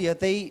Cambodia,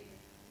 they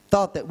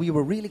thought that we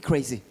were really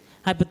crazy.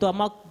 ហើយបន្ទាប់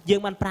មកយើ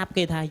ងបានប្រាប់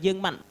គេថាយើង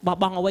បានបោះ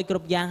បង់អ្វីគ្រ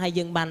ប់យ៉ាងហើយ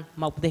យើងបាន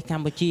មកប្រទេសក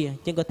ម្ពុជា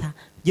ចឹងគាត់ថា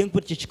យើងពិ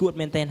តជាឈួត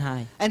មែនទែនហើ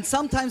យ And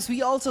sometimes we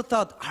also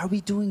thought, are we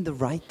doing the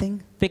right thing?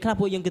 ពេលខ្លះ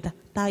ពួកយើងគិតថា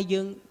តើ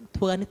យើង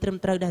ធ្វើអានេះត្រឹម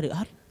ត្រូវដែរឬអ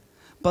ត់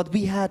But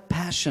we had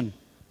passion.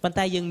 ប៉ុន្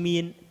តែយើងមា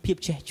នភាព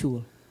ចេះជួល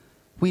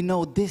We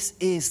know this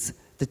is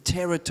the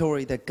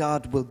territory that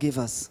God will give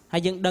us. ហើ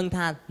យយើងដឹង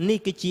ថានេះ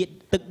គឺជា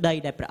ទឹកដី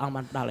ដែលព្រះអង្គ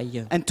បានផ្ដល់ឲ្យ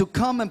យើង And to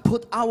come and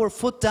put our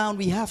foot down,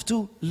 we have to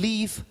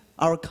leave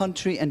our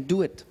country and do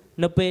it.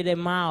 នៅពេលដែល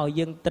មក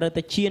យើងត្រូវ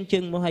តែឈានជើ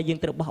ងមកហើយយើង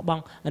ត្រូវបោះប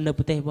ង់នៅ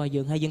ប្រទេសរបស់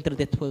យើងហើយយើងត្រូវ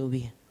តែធ្វើ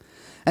វា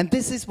And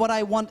this is what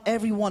I want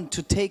everyone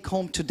to take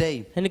home today.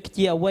 ហើយនេះ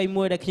ជាអ្វី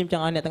មួយដែលខ្ញុំច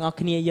ង់ឲ្យអ្នកទាំងអស់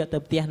គ្នាយកទៅ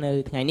ផ្ទះនៅ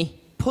ថ្ងៃនេះ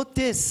Put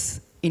this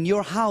in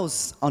your house,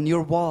 on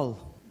your wall.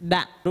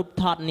 ដាក់រូប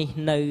ថតនេះ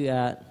នៅ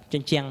ជ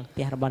ញ្ជាំងផ្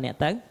ទះរបស់អ្នក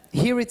ទៅ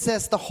Here it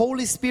says, the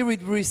Holy Spirit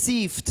we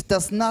received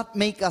does not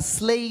make us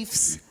slaves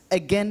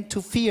again to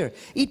fear.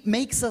 It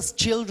makes us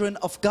children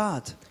of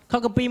God. ខ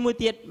គម្ពីរមួយ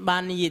ទៀតបា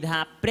ននិយាយថា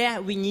ព្រះ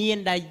វិញ្ញាណ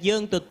ដែលយើ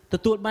ងទ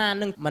ទួលបាន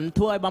នឹងមិន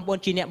ធ្វើឲ្យបងប្អូន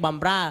ជាអ្នកប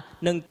ម្រើ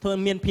នឹងធ្វើ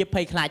មានភាព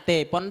ភ័យខ្លាចទេ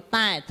ប៉ុន្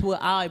តែធ្វើ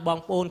ឲ្យបង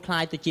ប្អូនខ្លា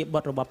ចទៅជាបុ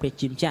ត្ររបស់ព្រះ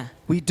ជាម្ចាស់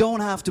We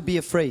don't have to be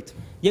afraid.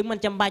 យើងមិន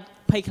ចាំបាច់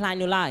ភ័យខ្លាច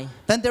នោះឡើយ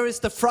Then there is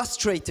the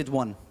frustrated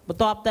one. បន្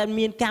ទាប់តែ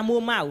មានការមួ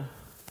ម៉ៅ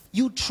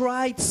You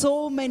tried so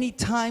many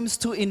times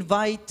to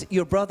invite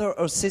your brother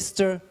or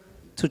sister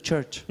to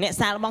church. អ្នក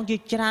សាកល្បងជា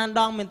ច្រើន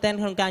ដងមែនទែន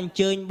ក្នុងការអញ្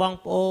ជើញបង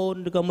ប្អូន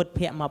ឬក៏មិត្ត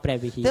ភ័ក្តិមកព្រះ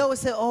វិហារ They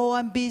always say, oh,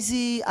 I'm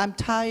busy, I'm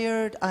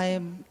tired, I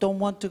don't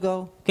want to go.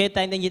 គេ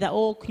តែងតែនិយាយថា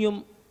អូខ្ញុំ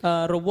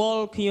រវ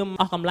ល់ខ្ញុំ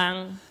អស់កម្លាំង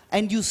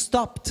And you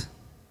stopped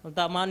បន្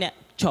ទាប់មកអ្នក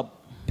ឈប់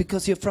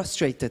because you're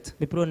frustrated.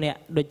 ពីព្រោះអ្នក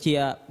ដូចជា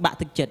បាក់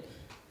ទឹកចិត្ត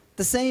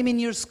The same in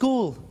your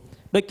school,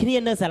 ដូចគ្នា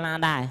នៅសាលា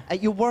ដែរ at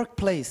your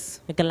workplace.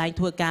 នៅកន្លែង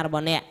ធ្វើការរប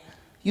ស់អ្នក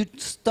You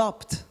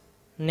stopped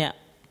អ្នក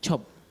ឈ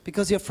ប់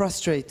because you're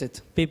frustrated.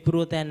 ពីព្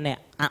រោះតែអ្នក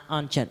អាក់អ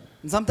ន់ចិត្ត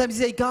And sometimes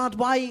you say, God,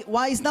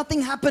 why is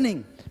nothing happening?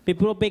 ពី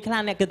ព្រោះពេលខ្លះ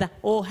អ្នកគិតថា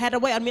អូហេតុ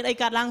អ្វីអត់មានអី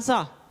កើតឡើង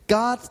សោះ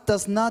God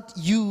does not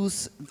use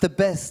the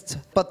best,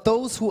 but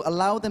those who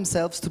allow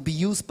themselves to be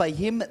used by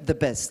Him the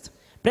best.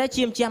 ព្រះ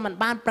ជាម្ចាស់មិន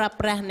បានប្រើ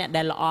ប្រាស់អ្នក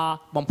ដែលល្អ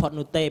បំផុត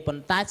នោះទេប៉ុ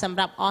ន្តែសម្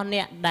រាប់អស់អ្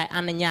នកដែលអ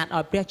នុញ្ញាត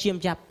ឲ្យព្រះជា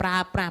ម្ចាស់ប្រើ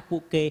ប្រាស់ពួ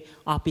កគេ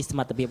អស់ពីសម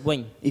ត្ថភាពវិញ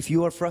If you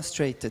are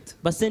frustrated,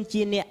 បើសិន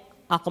ជាអ្នក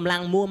អស់កម្លាំ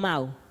ងមួម៉ៅ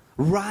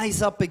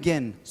rise up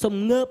again. សូម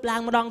ងើបឡើ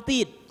ងម្ដង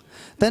ទៀត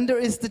Then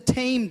there is the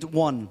tamed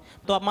one.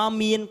 បន្ទាប់មក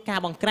មានការ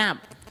បង្ក្រាប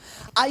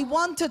I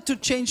wanted to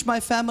change my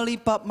family,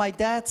 but my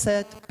dad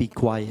said, be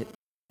quiet.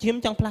 ខ្ញុំ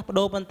ចង់ផ្លាស់ប្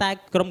ដូរប៉ុន្តែ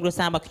ក្រុមគ្រួ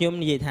សាររបស់ខ្ញុំ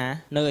និយាយថា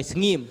នៅឲ្យស្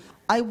ងៀម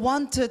I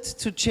wanted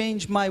to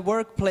change my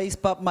workplace,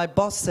 but my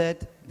boss said,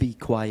 be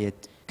quiet.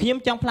 ខ្ញុំ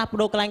ចង់ផ្លាស់ប្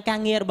ដូរកន្លែងការ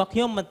ងាររបស់ខ្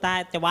ញុំប៉ុន្តែ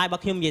ចៅហ្វាយរប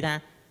ស់ខ្ញុំនិយាយថា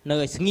នៅ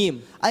ឲ្យស្ងៀម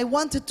I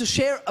wanted to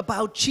share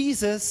about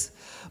Jesus,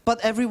 but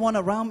everyone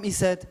around me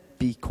said,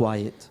 be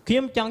quiet. ខ្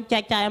ញុំចង់ចែ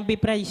កចាយអំពី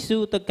ព្រះយេស៊ូ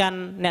វទៅកាន់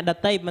អ្នកដ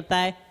ទៃប៉ុន្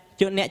តែ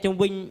អ្នកជុំ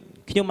វិញ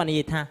ខ្ញុំបាននិ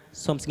យាយថា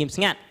សូមស្ងៀម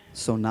ស្ងាត់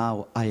So now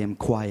I am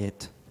quiet.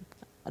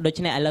 ដូ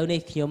ច្នេះឥឡូវនេះ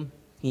ខ្ញុំ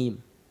ស្ងៀម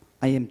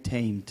I am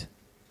tamed.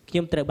 ខ្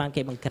ញុំត្រូវបាន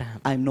គេបង្ក្រាប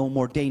I'm no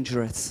more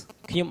dangerous.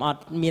 ខ្ញុំអ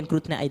ត់មានគ្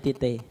រោះថ្នាក់អីទៀត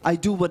ទេ I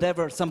do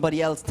whatever somebody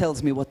else tells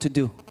me what to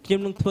do. ខ្ញុំ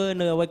នឹងធ្វើ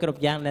នៅអ្វីគ្រប់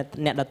យ៉ាងដែល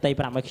អ្នកដទៃ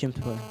ប្រាប់ឲ្យខ្ញុំ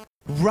ធ្វើ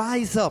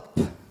Rise up.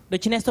 ដូ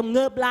ច្នេះសូម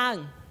ងើបឡើង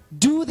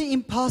Do the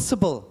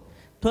impossible.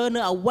 ធ្វើ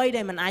នៅអ្វី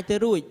ដែលមិនអាចទៅ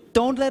រួច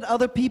Don't let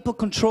other people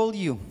control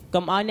you.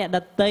 កុំឲ្យអ្នកដ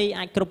ទៃ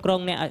អាចគ្រប់គ្រង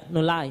អ្នក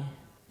នៅឡើយ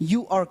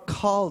You are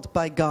called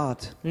by God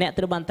អ្នក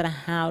ត្រូវបានត្រាស់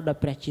ហៅដោយ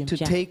ព្រះជាម្ to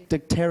ចាស់ take the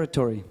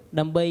territory.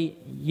 ដើម្បី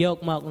យក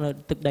មកនៅ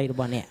ទឹកដីរ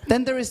បស់អ្នក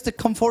Then there is the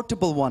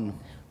comfortable one.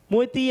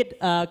 មួយទៀត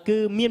គឺ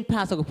មាន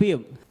ផាសុកភាព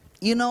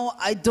You know,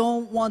 I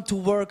don't want to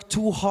work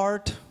too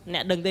hard. អ្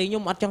នកដឹងទេខ្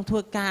ញុំអត់ចង់ធ្វើ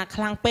ការ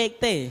ខ្លាំងពេក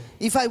ទេ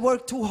If I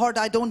work too hard,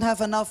 I don't have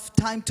enough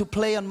time to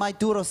play on my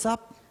Durosap.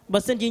 បើ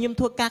សិនជាខ្ញុំ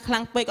ធ្វើការខ្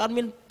លាំងពេកអត់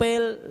មានពេ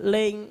ល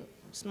លេង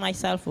my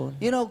cell phone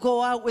You know, go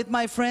out with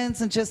my friends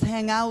and just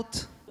hang out.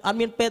 អត់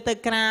មានពេលទៅ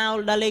ក្រៅ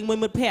ដើរលេងមួយ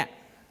មិត្តភ័ក្តិ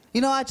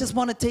You know, I just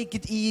want to take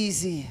it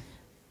easy.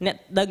 អ្នក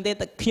ដឹងទេ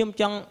តែខ្ញុំ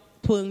ចង់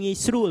ធ្វើងាយ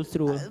ស្រួល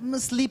I'm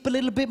gonna sleep a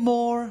little bit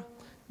more.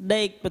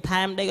 ដេកបន្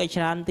ថែមដេកឲ្យ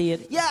ច្រើនទៀត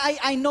Yeah,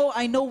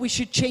 I know we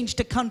should change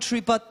the country,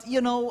 but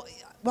you know,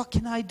 what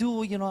can I do?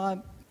 You know,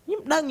 ខ្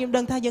ញុំ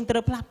ដឹងថាយើងត្រូ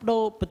វផ្លាស់ប្ដូ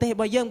រប្រទេសរ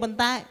បស់យើងប៉ុន្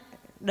តែ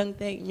ដឹង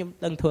ទេខ្ញុំ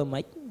ដឹងធ្វើ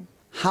ម៉េច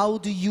How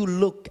do you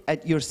look at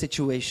your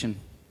situation?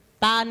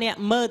 តើអ្នក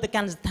មើលទៅ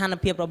កាន់ស្ថាន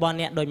ភាពរបស់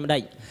អ្នកដូចម្ដេ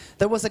ច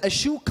There was a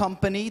shoe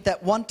company that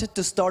wanted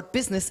to start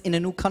business in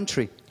a new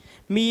country.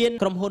 មាន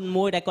ក្រុមហ៊ុន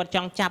មួយដែលគាត់ច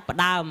ង់ចាប់ផ្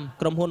ដើម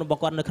ក្រុមហ៊ុនរប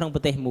ស់គាត់នៅក្នុងប្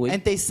រទេសមួយ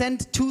And they sent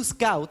 2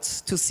 scouts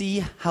to see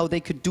how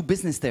they could do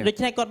business there. ដូ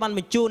ច្នេះគាត់បានប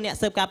ញ្ជូនអ្នក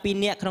ស៊ើបការពីរ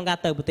នាក់ក្នុងការ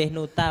ទៅប្រទេស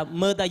នោះតើ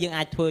មើលតើយើង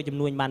អាចធ្វើជំ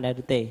នួញបានដែរ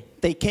ឬទេ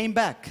They came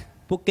back.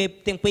 ពួកគេ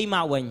ទាំងពីរម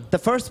កវិញ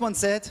The first one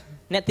said,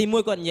 អ្នកទីមួ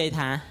យគាត់និយាយ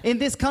ថា in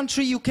this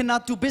country you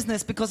cannot do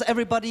business because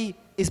everybody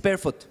is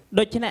barefoot.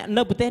 ដូច្នេះ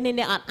នៅប្រទេសនេះ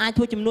អ្នកអាច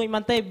ធ្វើជំនួញបា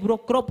នទេព្រោះ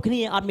គ្រប់គ្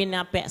នាអត់មានអ្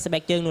នកពាក់ស្បែ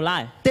កជើងនោះឡើ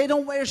យ They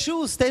don't wear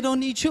shoes. They don't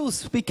need shoes.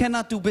 We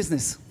cannot do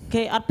business.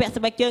 គេអត់ពាក់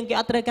ស្បែកជើងគេ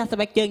អត់ត្រូវការស្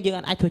បែកជើងយើង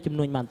អាចធ្វើជំ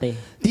នួញបានទេ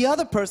The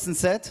other person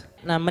said,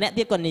 ម្នាក់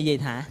ទៀតគាត់និយាយ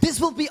ថា this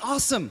will be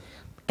awesome.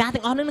 ការ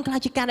ទាំងអស់នេះនឹងក្លាយ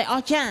ជាការដែលអ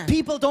ស្ចារ្យ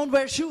People don't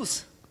wear shoes.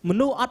 ម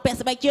នុស្សអត់ពាក់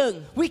ស្បែកជើង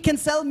We can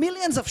sell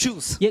millions of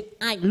shoes. យើង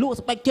អាចលក់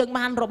ស្បែកជើង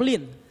បានរាប់លា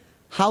ន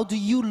How do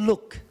you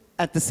look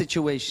at the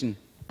situation?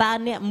 តើ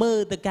អ្នកមើល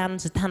ទៅកាន់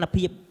ស្ថាន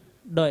ភាព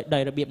ដោ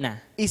យរបៀបណា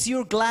Is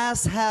your glass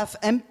half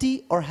empty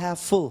or half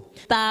full?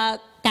 តើ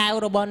កែវ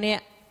របស់អ្នក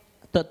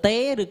ទទេ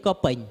ឬក៏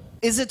ពេញ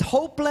Is it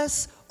hopeless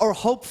or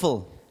hopeful?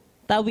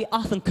 តើវាអ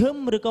ស់សង្ឃឹម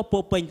ឬក៏ពោ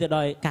រពេញទៅ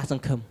ដោយការស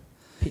ង្ឃឹម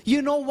You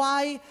know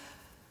why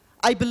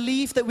I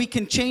believe that we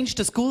can change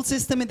the school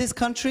system in this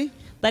country?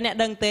 តែអ្នក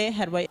ដឹងទេ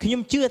ហេតុអ្វីខ្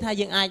ញុំជឿថា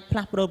យើងអាចផ្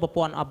លាស់ប្ដូរប្រ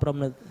ព័ន្ធអប់រំ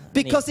នៅនេះ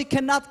Because it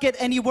cannot get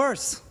any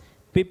worse.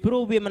 ពីព្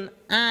រោះវាមិន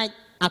អាច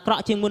អាក្រ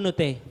ក់ជាងមុននោះ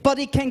ទេ But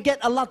it can get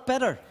a lot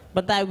better.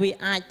 ប៉ុន្តែវា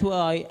អាចធ្វើ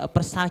ឲ្យ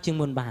ប្រសើរជាង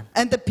មុនបាន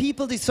And the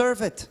people deserve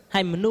it.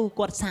 ហើយមនុស្ស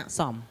គាត់ស័ក្តិ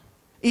សម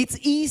It's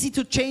easy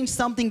to change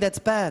something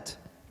that's bad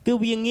គឺ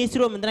វាងាយស្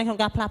រួលមែនទែនក្នុង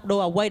ការផ្លាស់ប្ដូរ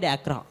អ្វីដែល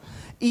អាក្រក់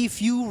if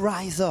you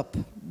rise up.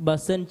 បើ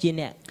សិនជា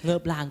អ្នកងើ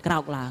បឡើងក្រោ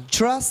កឡើង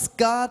Trust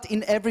God in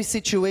every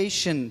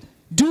situation.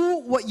 Do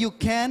what you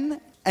can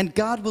and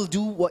God will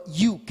do what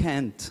you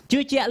can't. ជឿ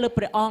ជាក់លើ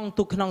ព្រះអង្គ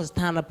ទូក្នុងស្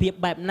ថានភាព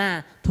បែបណា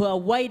ធ្វើ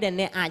អ្វីដែល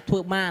អ្នកអាចធ្វើ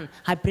បាន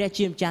ហើយព្រះ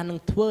ជាម្ចាស់នឹង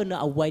ធ្វើនៅ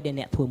អ្វីដែល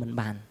អ្នកធ្វើមិន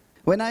បាន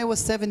When I was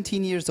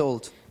 17 years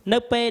old, នៅ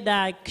ពេល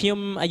ដែលខ្ញុំ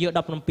អាយុ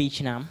17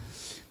ឆ្នាំ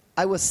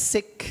I was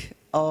sick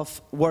of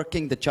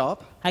working the job.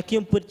 ហើយខ្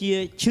ញុំពិតជា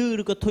ឈឺ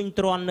ឬក៏ធុញ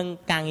ទ្រាន់នឹង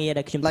ការងារ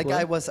ដែលខ្ញុំធ្វើ Like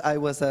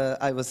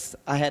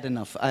I had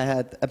enough. I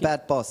had a bad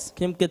boss.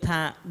 ខ្ញុំគិតថា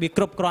វា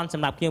គ្រប់គ្រាន់ស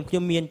ម្រាប់ខ្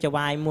ញុំមានច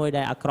វាយមួយ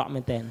ដែលអាក្រក់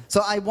មែនទែន So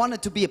I wanted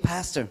to be a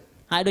pastor.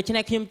 ហើយដូច្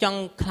នេះខ្ញុំចង់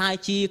ក្លាយ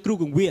ជាគ្រូ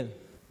កង្វៀល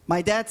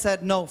My dad said,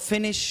 no,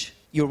 finish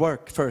your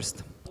work first.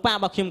 ប៉ារ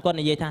បស់ខ្ញុំគាត់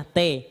និយាយថា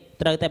ទេ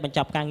ត្រូវតែបញ្ច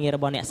ប់ការងាររ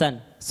បស់អ្នកសិន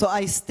So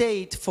I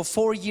stayed for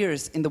 4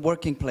 years in the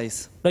working place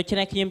ដូច្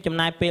នេះខ្ញុំចំ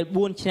ណាយពេល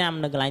4ឆ្នាំ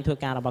នៅកន្លែងធ្វើ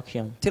ការរបស់ខ្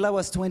ញុំ till I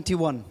was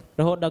 21.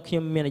 រហូតដល់ខ្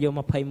ញុំមានអាយុ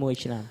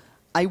21ឆ្នាំ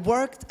I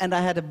worked and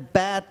I had a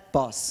bad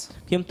boss.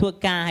 ខ្ញុំធ្វើ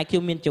ការហើយខ្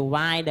ញុំមានច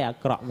វាយដែលអា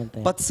ក្រក់មែនទែ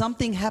ន But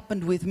something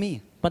happened with me.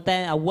 ប៉ុន្តែ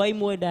អ្វី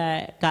មួយដែល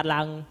កើត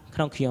ឡើងក្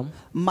នុងខ្ញុំ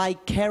My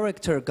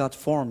character got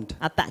formed.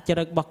 អត្តច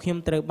រិតរបស់ខ្ញុំ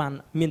ត្រូវបាន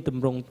មានទ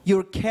ម្រង់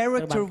Your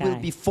character will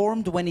be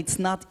formed when it's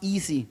not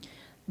easy.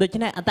 ដូច្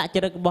នេះអត្តច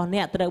រិតរបស់អ្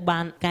នកត្រូវបា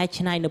នកែ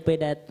ច្នៃនៅពេល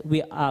ដែល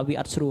វា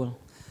អត់ស្រួល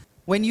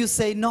When you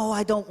say, no,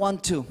 I don't want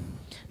to.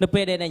 នៅ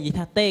ពេលដែលនិយាយ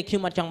ថាទេខ្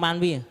ញុំអត់ចង់បាន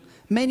វា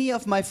Many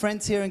of my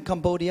friends here in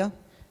Cambodia,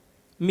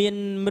 មាន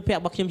មិត្តភ័ក្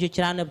តិរបស់ខ្ញុំជា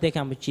ច្រើននៅប្រទេសក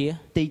ម្ពុជា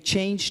they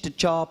changed the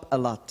job a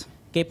lot.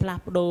 គេផ្លា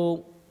ស់ប្ដូរ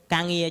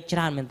ការងារច្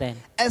រើនមែនទែន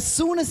As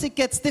soon as it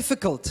gets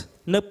difficult,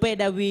 នៅពេល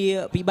ដែលវា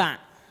ពិបាក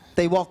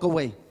they walk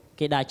away.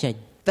 គេដើរចេញ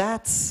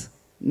That's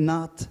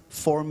not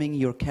forming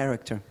your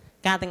character.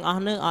 ការទាំងអ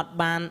ស់នោះអត់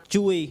បាន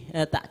ជួយអ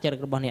ត្តចរិត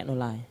របស់អ្នកនោះ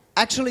ឡើយ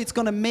Actually, it's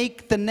going to make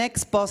the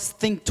next boss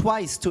think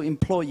twice to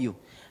employ you.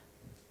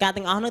 ការ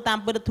ទាំងអស់នោះតាម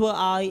ពិតធ្វើ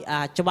ឲ្យ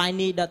ចវាយ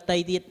នីដតី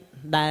ទៀត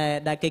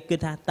ដែលគេគិត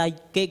ថាតើ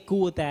គេ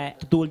គួរតែ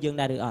ទទួលយើង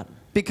ដែរឬអត់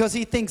Because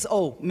he thinks,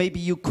 oh, maybe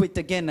you quit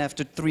again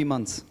after 3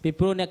 months. ពី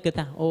ព្រោះអ្នកគិត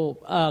ថា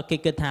គេ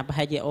គិតថាប្រ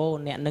ហែលជា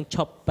អ្នកនឹងឈ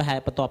ប់ប្រហែល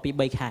បន្ទាប់ពី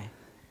3ខែ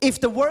If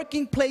the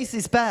working place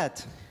is bad,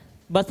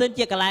 បើសិន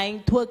ជាកន្លែង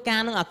ធ្វើកា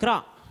រនឹងអាក្រ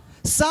ក់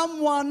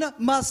someone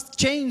must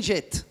change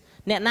it.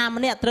 អ្នកណា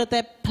ម្នាក់ត្រូវតែ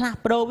ផ្លាស់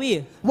ប្ដូរវា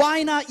Why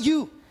not you?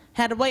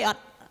 ហេតុអ្វីអ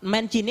ត់មិ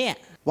នជាអ្នក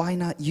Why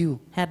not you?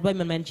 ហេតុអ្វី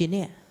មិនមែនជា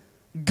អ្នក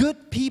Good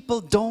people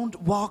don't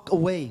walk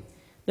away.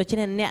 ដូច្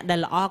នេះអ្នកដែល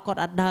ល្អគាត់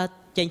អត់ដើរ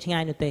ចេញឆ្ងា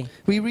យនោះទេ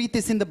We read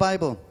this in the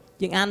Bible.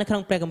 យើងអាននៅក្នុ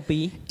ងព្រះគម្ពី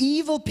រ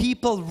Evil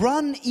people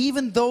run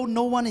even though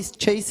no one is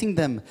chasing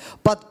them,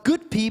 but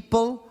good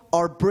people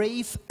are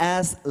brave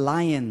as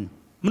lion.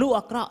 មនុស្ស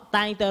អាក្រក់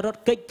តែងតែរត់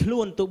គេចខ្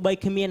លួនទោះបី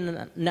គ្មាន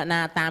អ្នកណា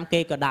តាមគេ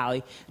ក៏ដោយ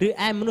ឬ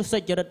ឯមនុស្សសុ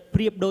ចរិតប្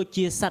រៀបដូច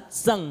ជាសត្វ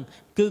សឹង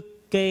គឺ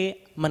គេ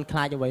មិនខ្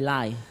លាចអ្វី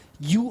ឡើយ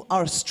You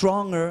are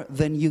stronger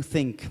than you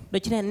think. ដូ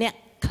ច្នេះអ្នក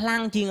ខ្លាំ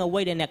ងជាងអ្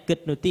វីដែលអ្នកគិត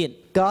នោះទៀត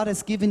God has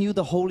given you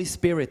the Holy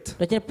Spirit.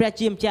 ដូច្នេះព្រះ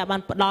ជាម្ចាស់បា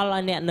នផ្ដល់ឲ្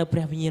យអ្នកនៅព្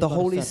រះវិញ្ញាណ The បរិ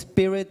សុ Holy ទ្ធ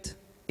Spirit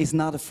is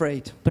not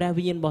afraid. ព្រះ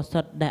វិញ្ញាណបរិសុ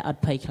ទ្ធដែលអ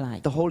ត់ភ័យខ្លាច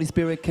The Holy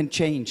Spirit can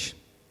change.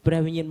 ព្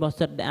រះវិញ្ញាណបរិ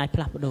សុទ្ធដែលអាចផ្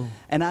លាស់ប្ដូរ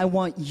And I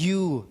want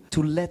you to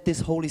let this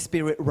Holy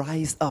Spirit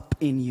rise up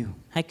in you.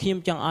 ហើយខ្ញុំ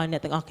ចង់ឲ្យអ្ន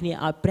កទាំងអស់គ្នា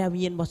ឲ្យព្រះវិ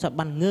ញ្ញាណបរិសុទ្ធ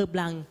បានងើប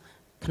ឡើង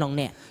ក្នុង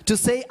អ្នក To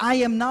say, I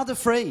am not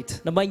afraid.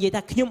 ដើម្បីនិយាយ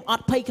ថាខ្ញុំអ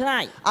ត់ភ័យខ្លា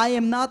ច I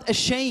am not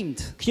ashamed.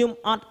 ខ្ញុំ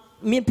អត់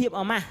មានភាព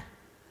អាម៉ាស់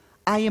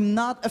I am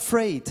not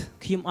afraid.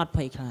 ខ្ញុំអត់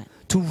ភ័យខ្លាច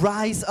to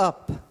rise up.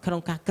 ក្នុ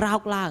ងការក្រោ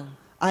កឡើង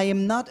I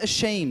am not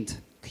ashamed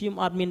ខ្ញុំ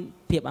អត់មាន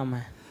ភាពអា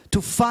ម៉ាស់ to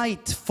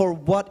fight for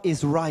what is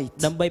right.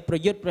 ដើម្បីប្រ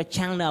យុទ្ធប្រ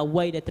ឆាំងនៅអ្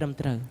វីដែលត្រឹម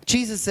ត្រូវ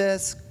Jesus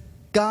says,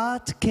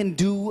 God can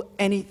do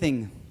anything.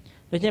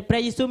 ដូច្នេះព្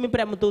រះយេស៊ូវមានព្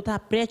រះបន្ទូលថា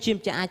ព្រះជា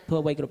ម្ចាស់អាចធ្វើ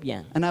អ្វីគ្រប់យ៉ា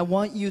ង And I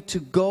want you to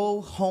go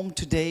home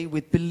today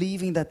with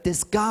believing that this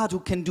God who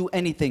can do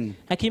anything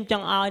ហើយខ្ញុំច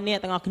ង់ឲ្យអ្នក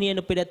ទាំងអស់គ្នា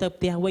នៅពេលដែលទៅ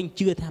ផ្ទះវិញ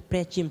ជឿថាព្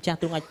រះជាម្ចាស់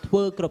ទ្រង់អាចធ្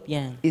វើគ្រប់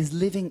យ៉ាង is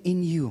living in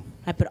you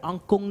ហើយព្រះអ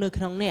ង្គគង់នៅ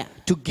ក្នុងអ្នក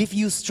to give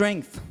you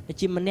strength.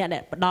 ជាម្នាក់ដែ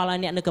លផ្ដល់ឲ្យ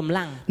អ្នកនូវកម្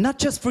លាំង Not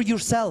just for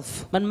yourself,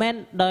 មិនមែន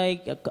ដោយ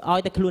ឲ្យ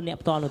តែខ្លួនអ្នក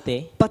ផ្ទាល់នោះទេ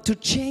but to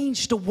change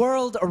the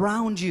world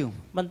around you.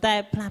 ប៉ុន្តែ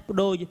ផ្លាស់ប្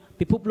ដូរ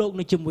ពិភពលោក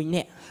នៅជុំវិញ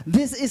អ្នក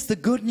This is the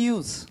good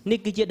news. នេះ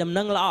គឺជាដំ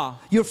ណឹងល្អ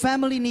Your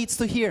family needs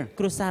to hear.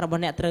 គ្រួសាររប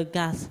ស់អ្នកត្រូវ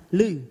ការ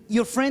ឮ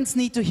Your friends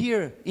need to hear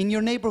in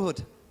your neighborhood.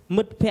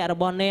 មិត្តភ័ក្តិរ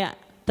បស់អ្នក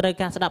ត្រូវ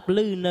ការស្ដាប់ឮ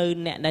នៅ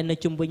អ្នកដែលនៅ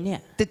ជុំវិញអ្នក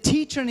The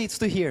teacher needs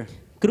to hear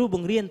គ្រូប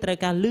ង្រៀនត្រូវ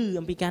ការឮ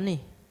អំពីការនេះ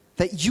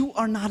that you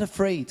are not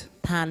afraid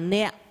ថា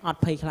អ្នកអត់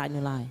ភ័យខ្លាច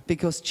នៅឡើយ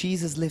because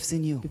Jesus lives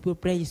in you. ពីព្រោះ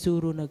ព្រះយេស៊ូវ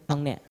រស់នៅក្នុង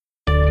អ្នក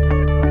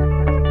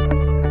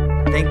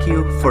Thank you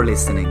for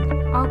listening.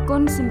 អរគុ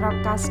ណសម្រាប់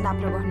ការស្ដាប់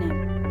របស់អ្នក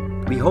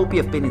We hope you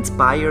have been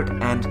inspired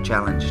and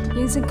challenged.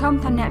 យើងសង្ឃឹម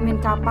ថាអ្នកមាន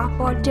ការប៉ះ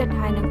ពាល់ចិត្ត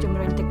ហើយនឹងជំ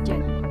រុញទឹកចិ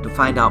ត្ត To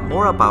find out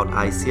more about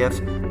ICF,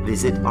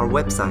 visit our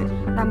website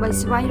ដើម្បី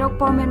ស្វែងរក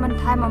ព័ត៌មានបន្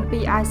ថែមអំពី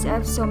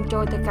ICF សូមចូ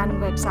លទៅកាន់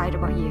website រ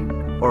បស់យើង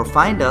or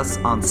find us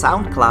on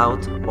SoundCloud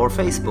or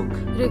Facebook.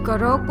 ឬក៏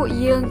រកពួក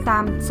យើងតា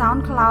ម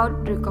SoundCloud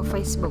ឬក៏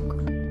Facebook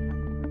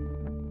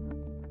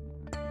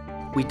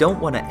We don't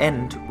want to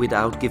end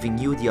without giving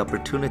you the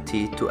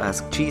opportunity to ask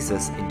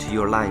Jesus into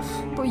your life.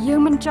 ពួកយើង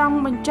មិនចង់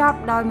បញ្ចប់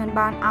ដោយមិន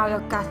បានឲ្យ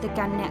ឱកាសទៅ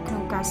កាន់អ្នកក្នុ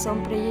ងការសូម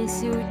ព្រះយេ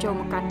ស៊ូវចូល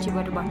មកកាន់ជី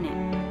វិតរបស់អ្នក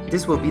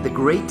This will be the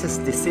greatest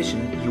decision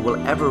you will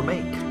ever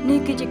make. នេះ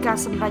គឺជាការ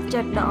សម្រេចចិ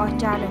ត្តដ៏អស្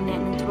ចារ្យដែលអ្នក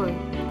នឹងធ្វើ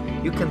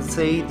You can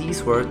say these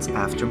words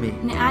after me.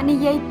 អ្នកអាចនិ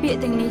យាយពាក្យ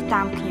ទាំងនេះ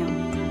តាមខ្ញុំ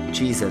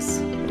Jesus,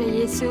 ព្រះ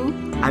យេស៊ូវ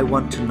I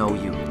want to know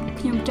you.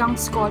 ខ្ញុំចង់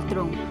ស្គាល់ទ្រ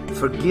ង់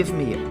Forgive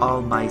me all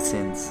my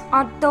sins. អ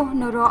ត់ទោស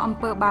នៅរាល់អំ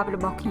ពើបាបរ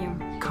បស់ខ្ញុំ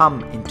Come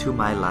into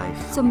my life.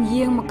 សូម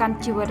យាងមកកាន់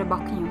ជីវិតរប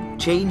ស់ខ្ញុំ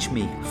Change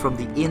me from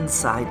the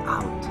inside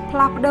out. ផ្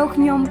លាស់ប្ដូរ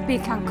ខ្ញុំពី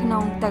ខាងក្នុ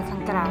ងទៅខា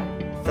ងក្រៅ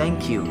Thank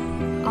you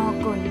អរ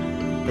គុណ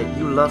that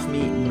you love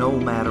me no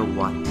matter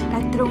what. ដែ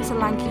លទ្រង់ស្រ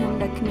ឡាញ់ខ្ញុំ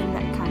ដោយគ្មានល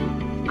ក្ខខណ្ឌ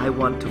I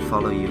want to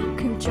follow you.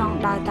 ខ្ញុំចង់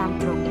ដើរតាម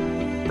ទ្រង់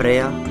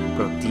Prea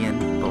pro tien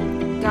po.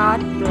 God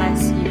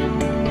bless you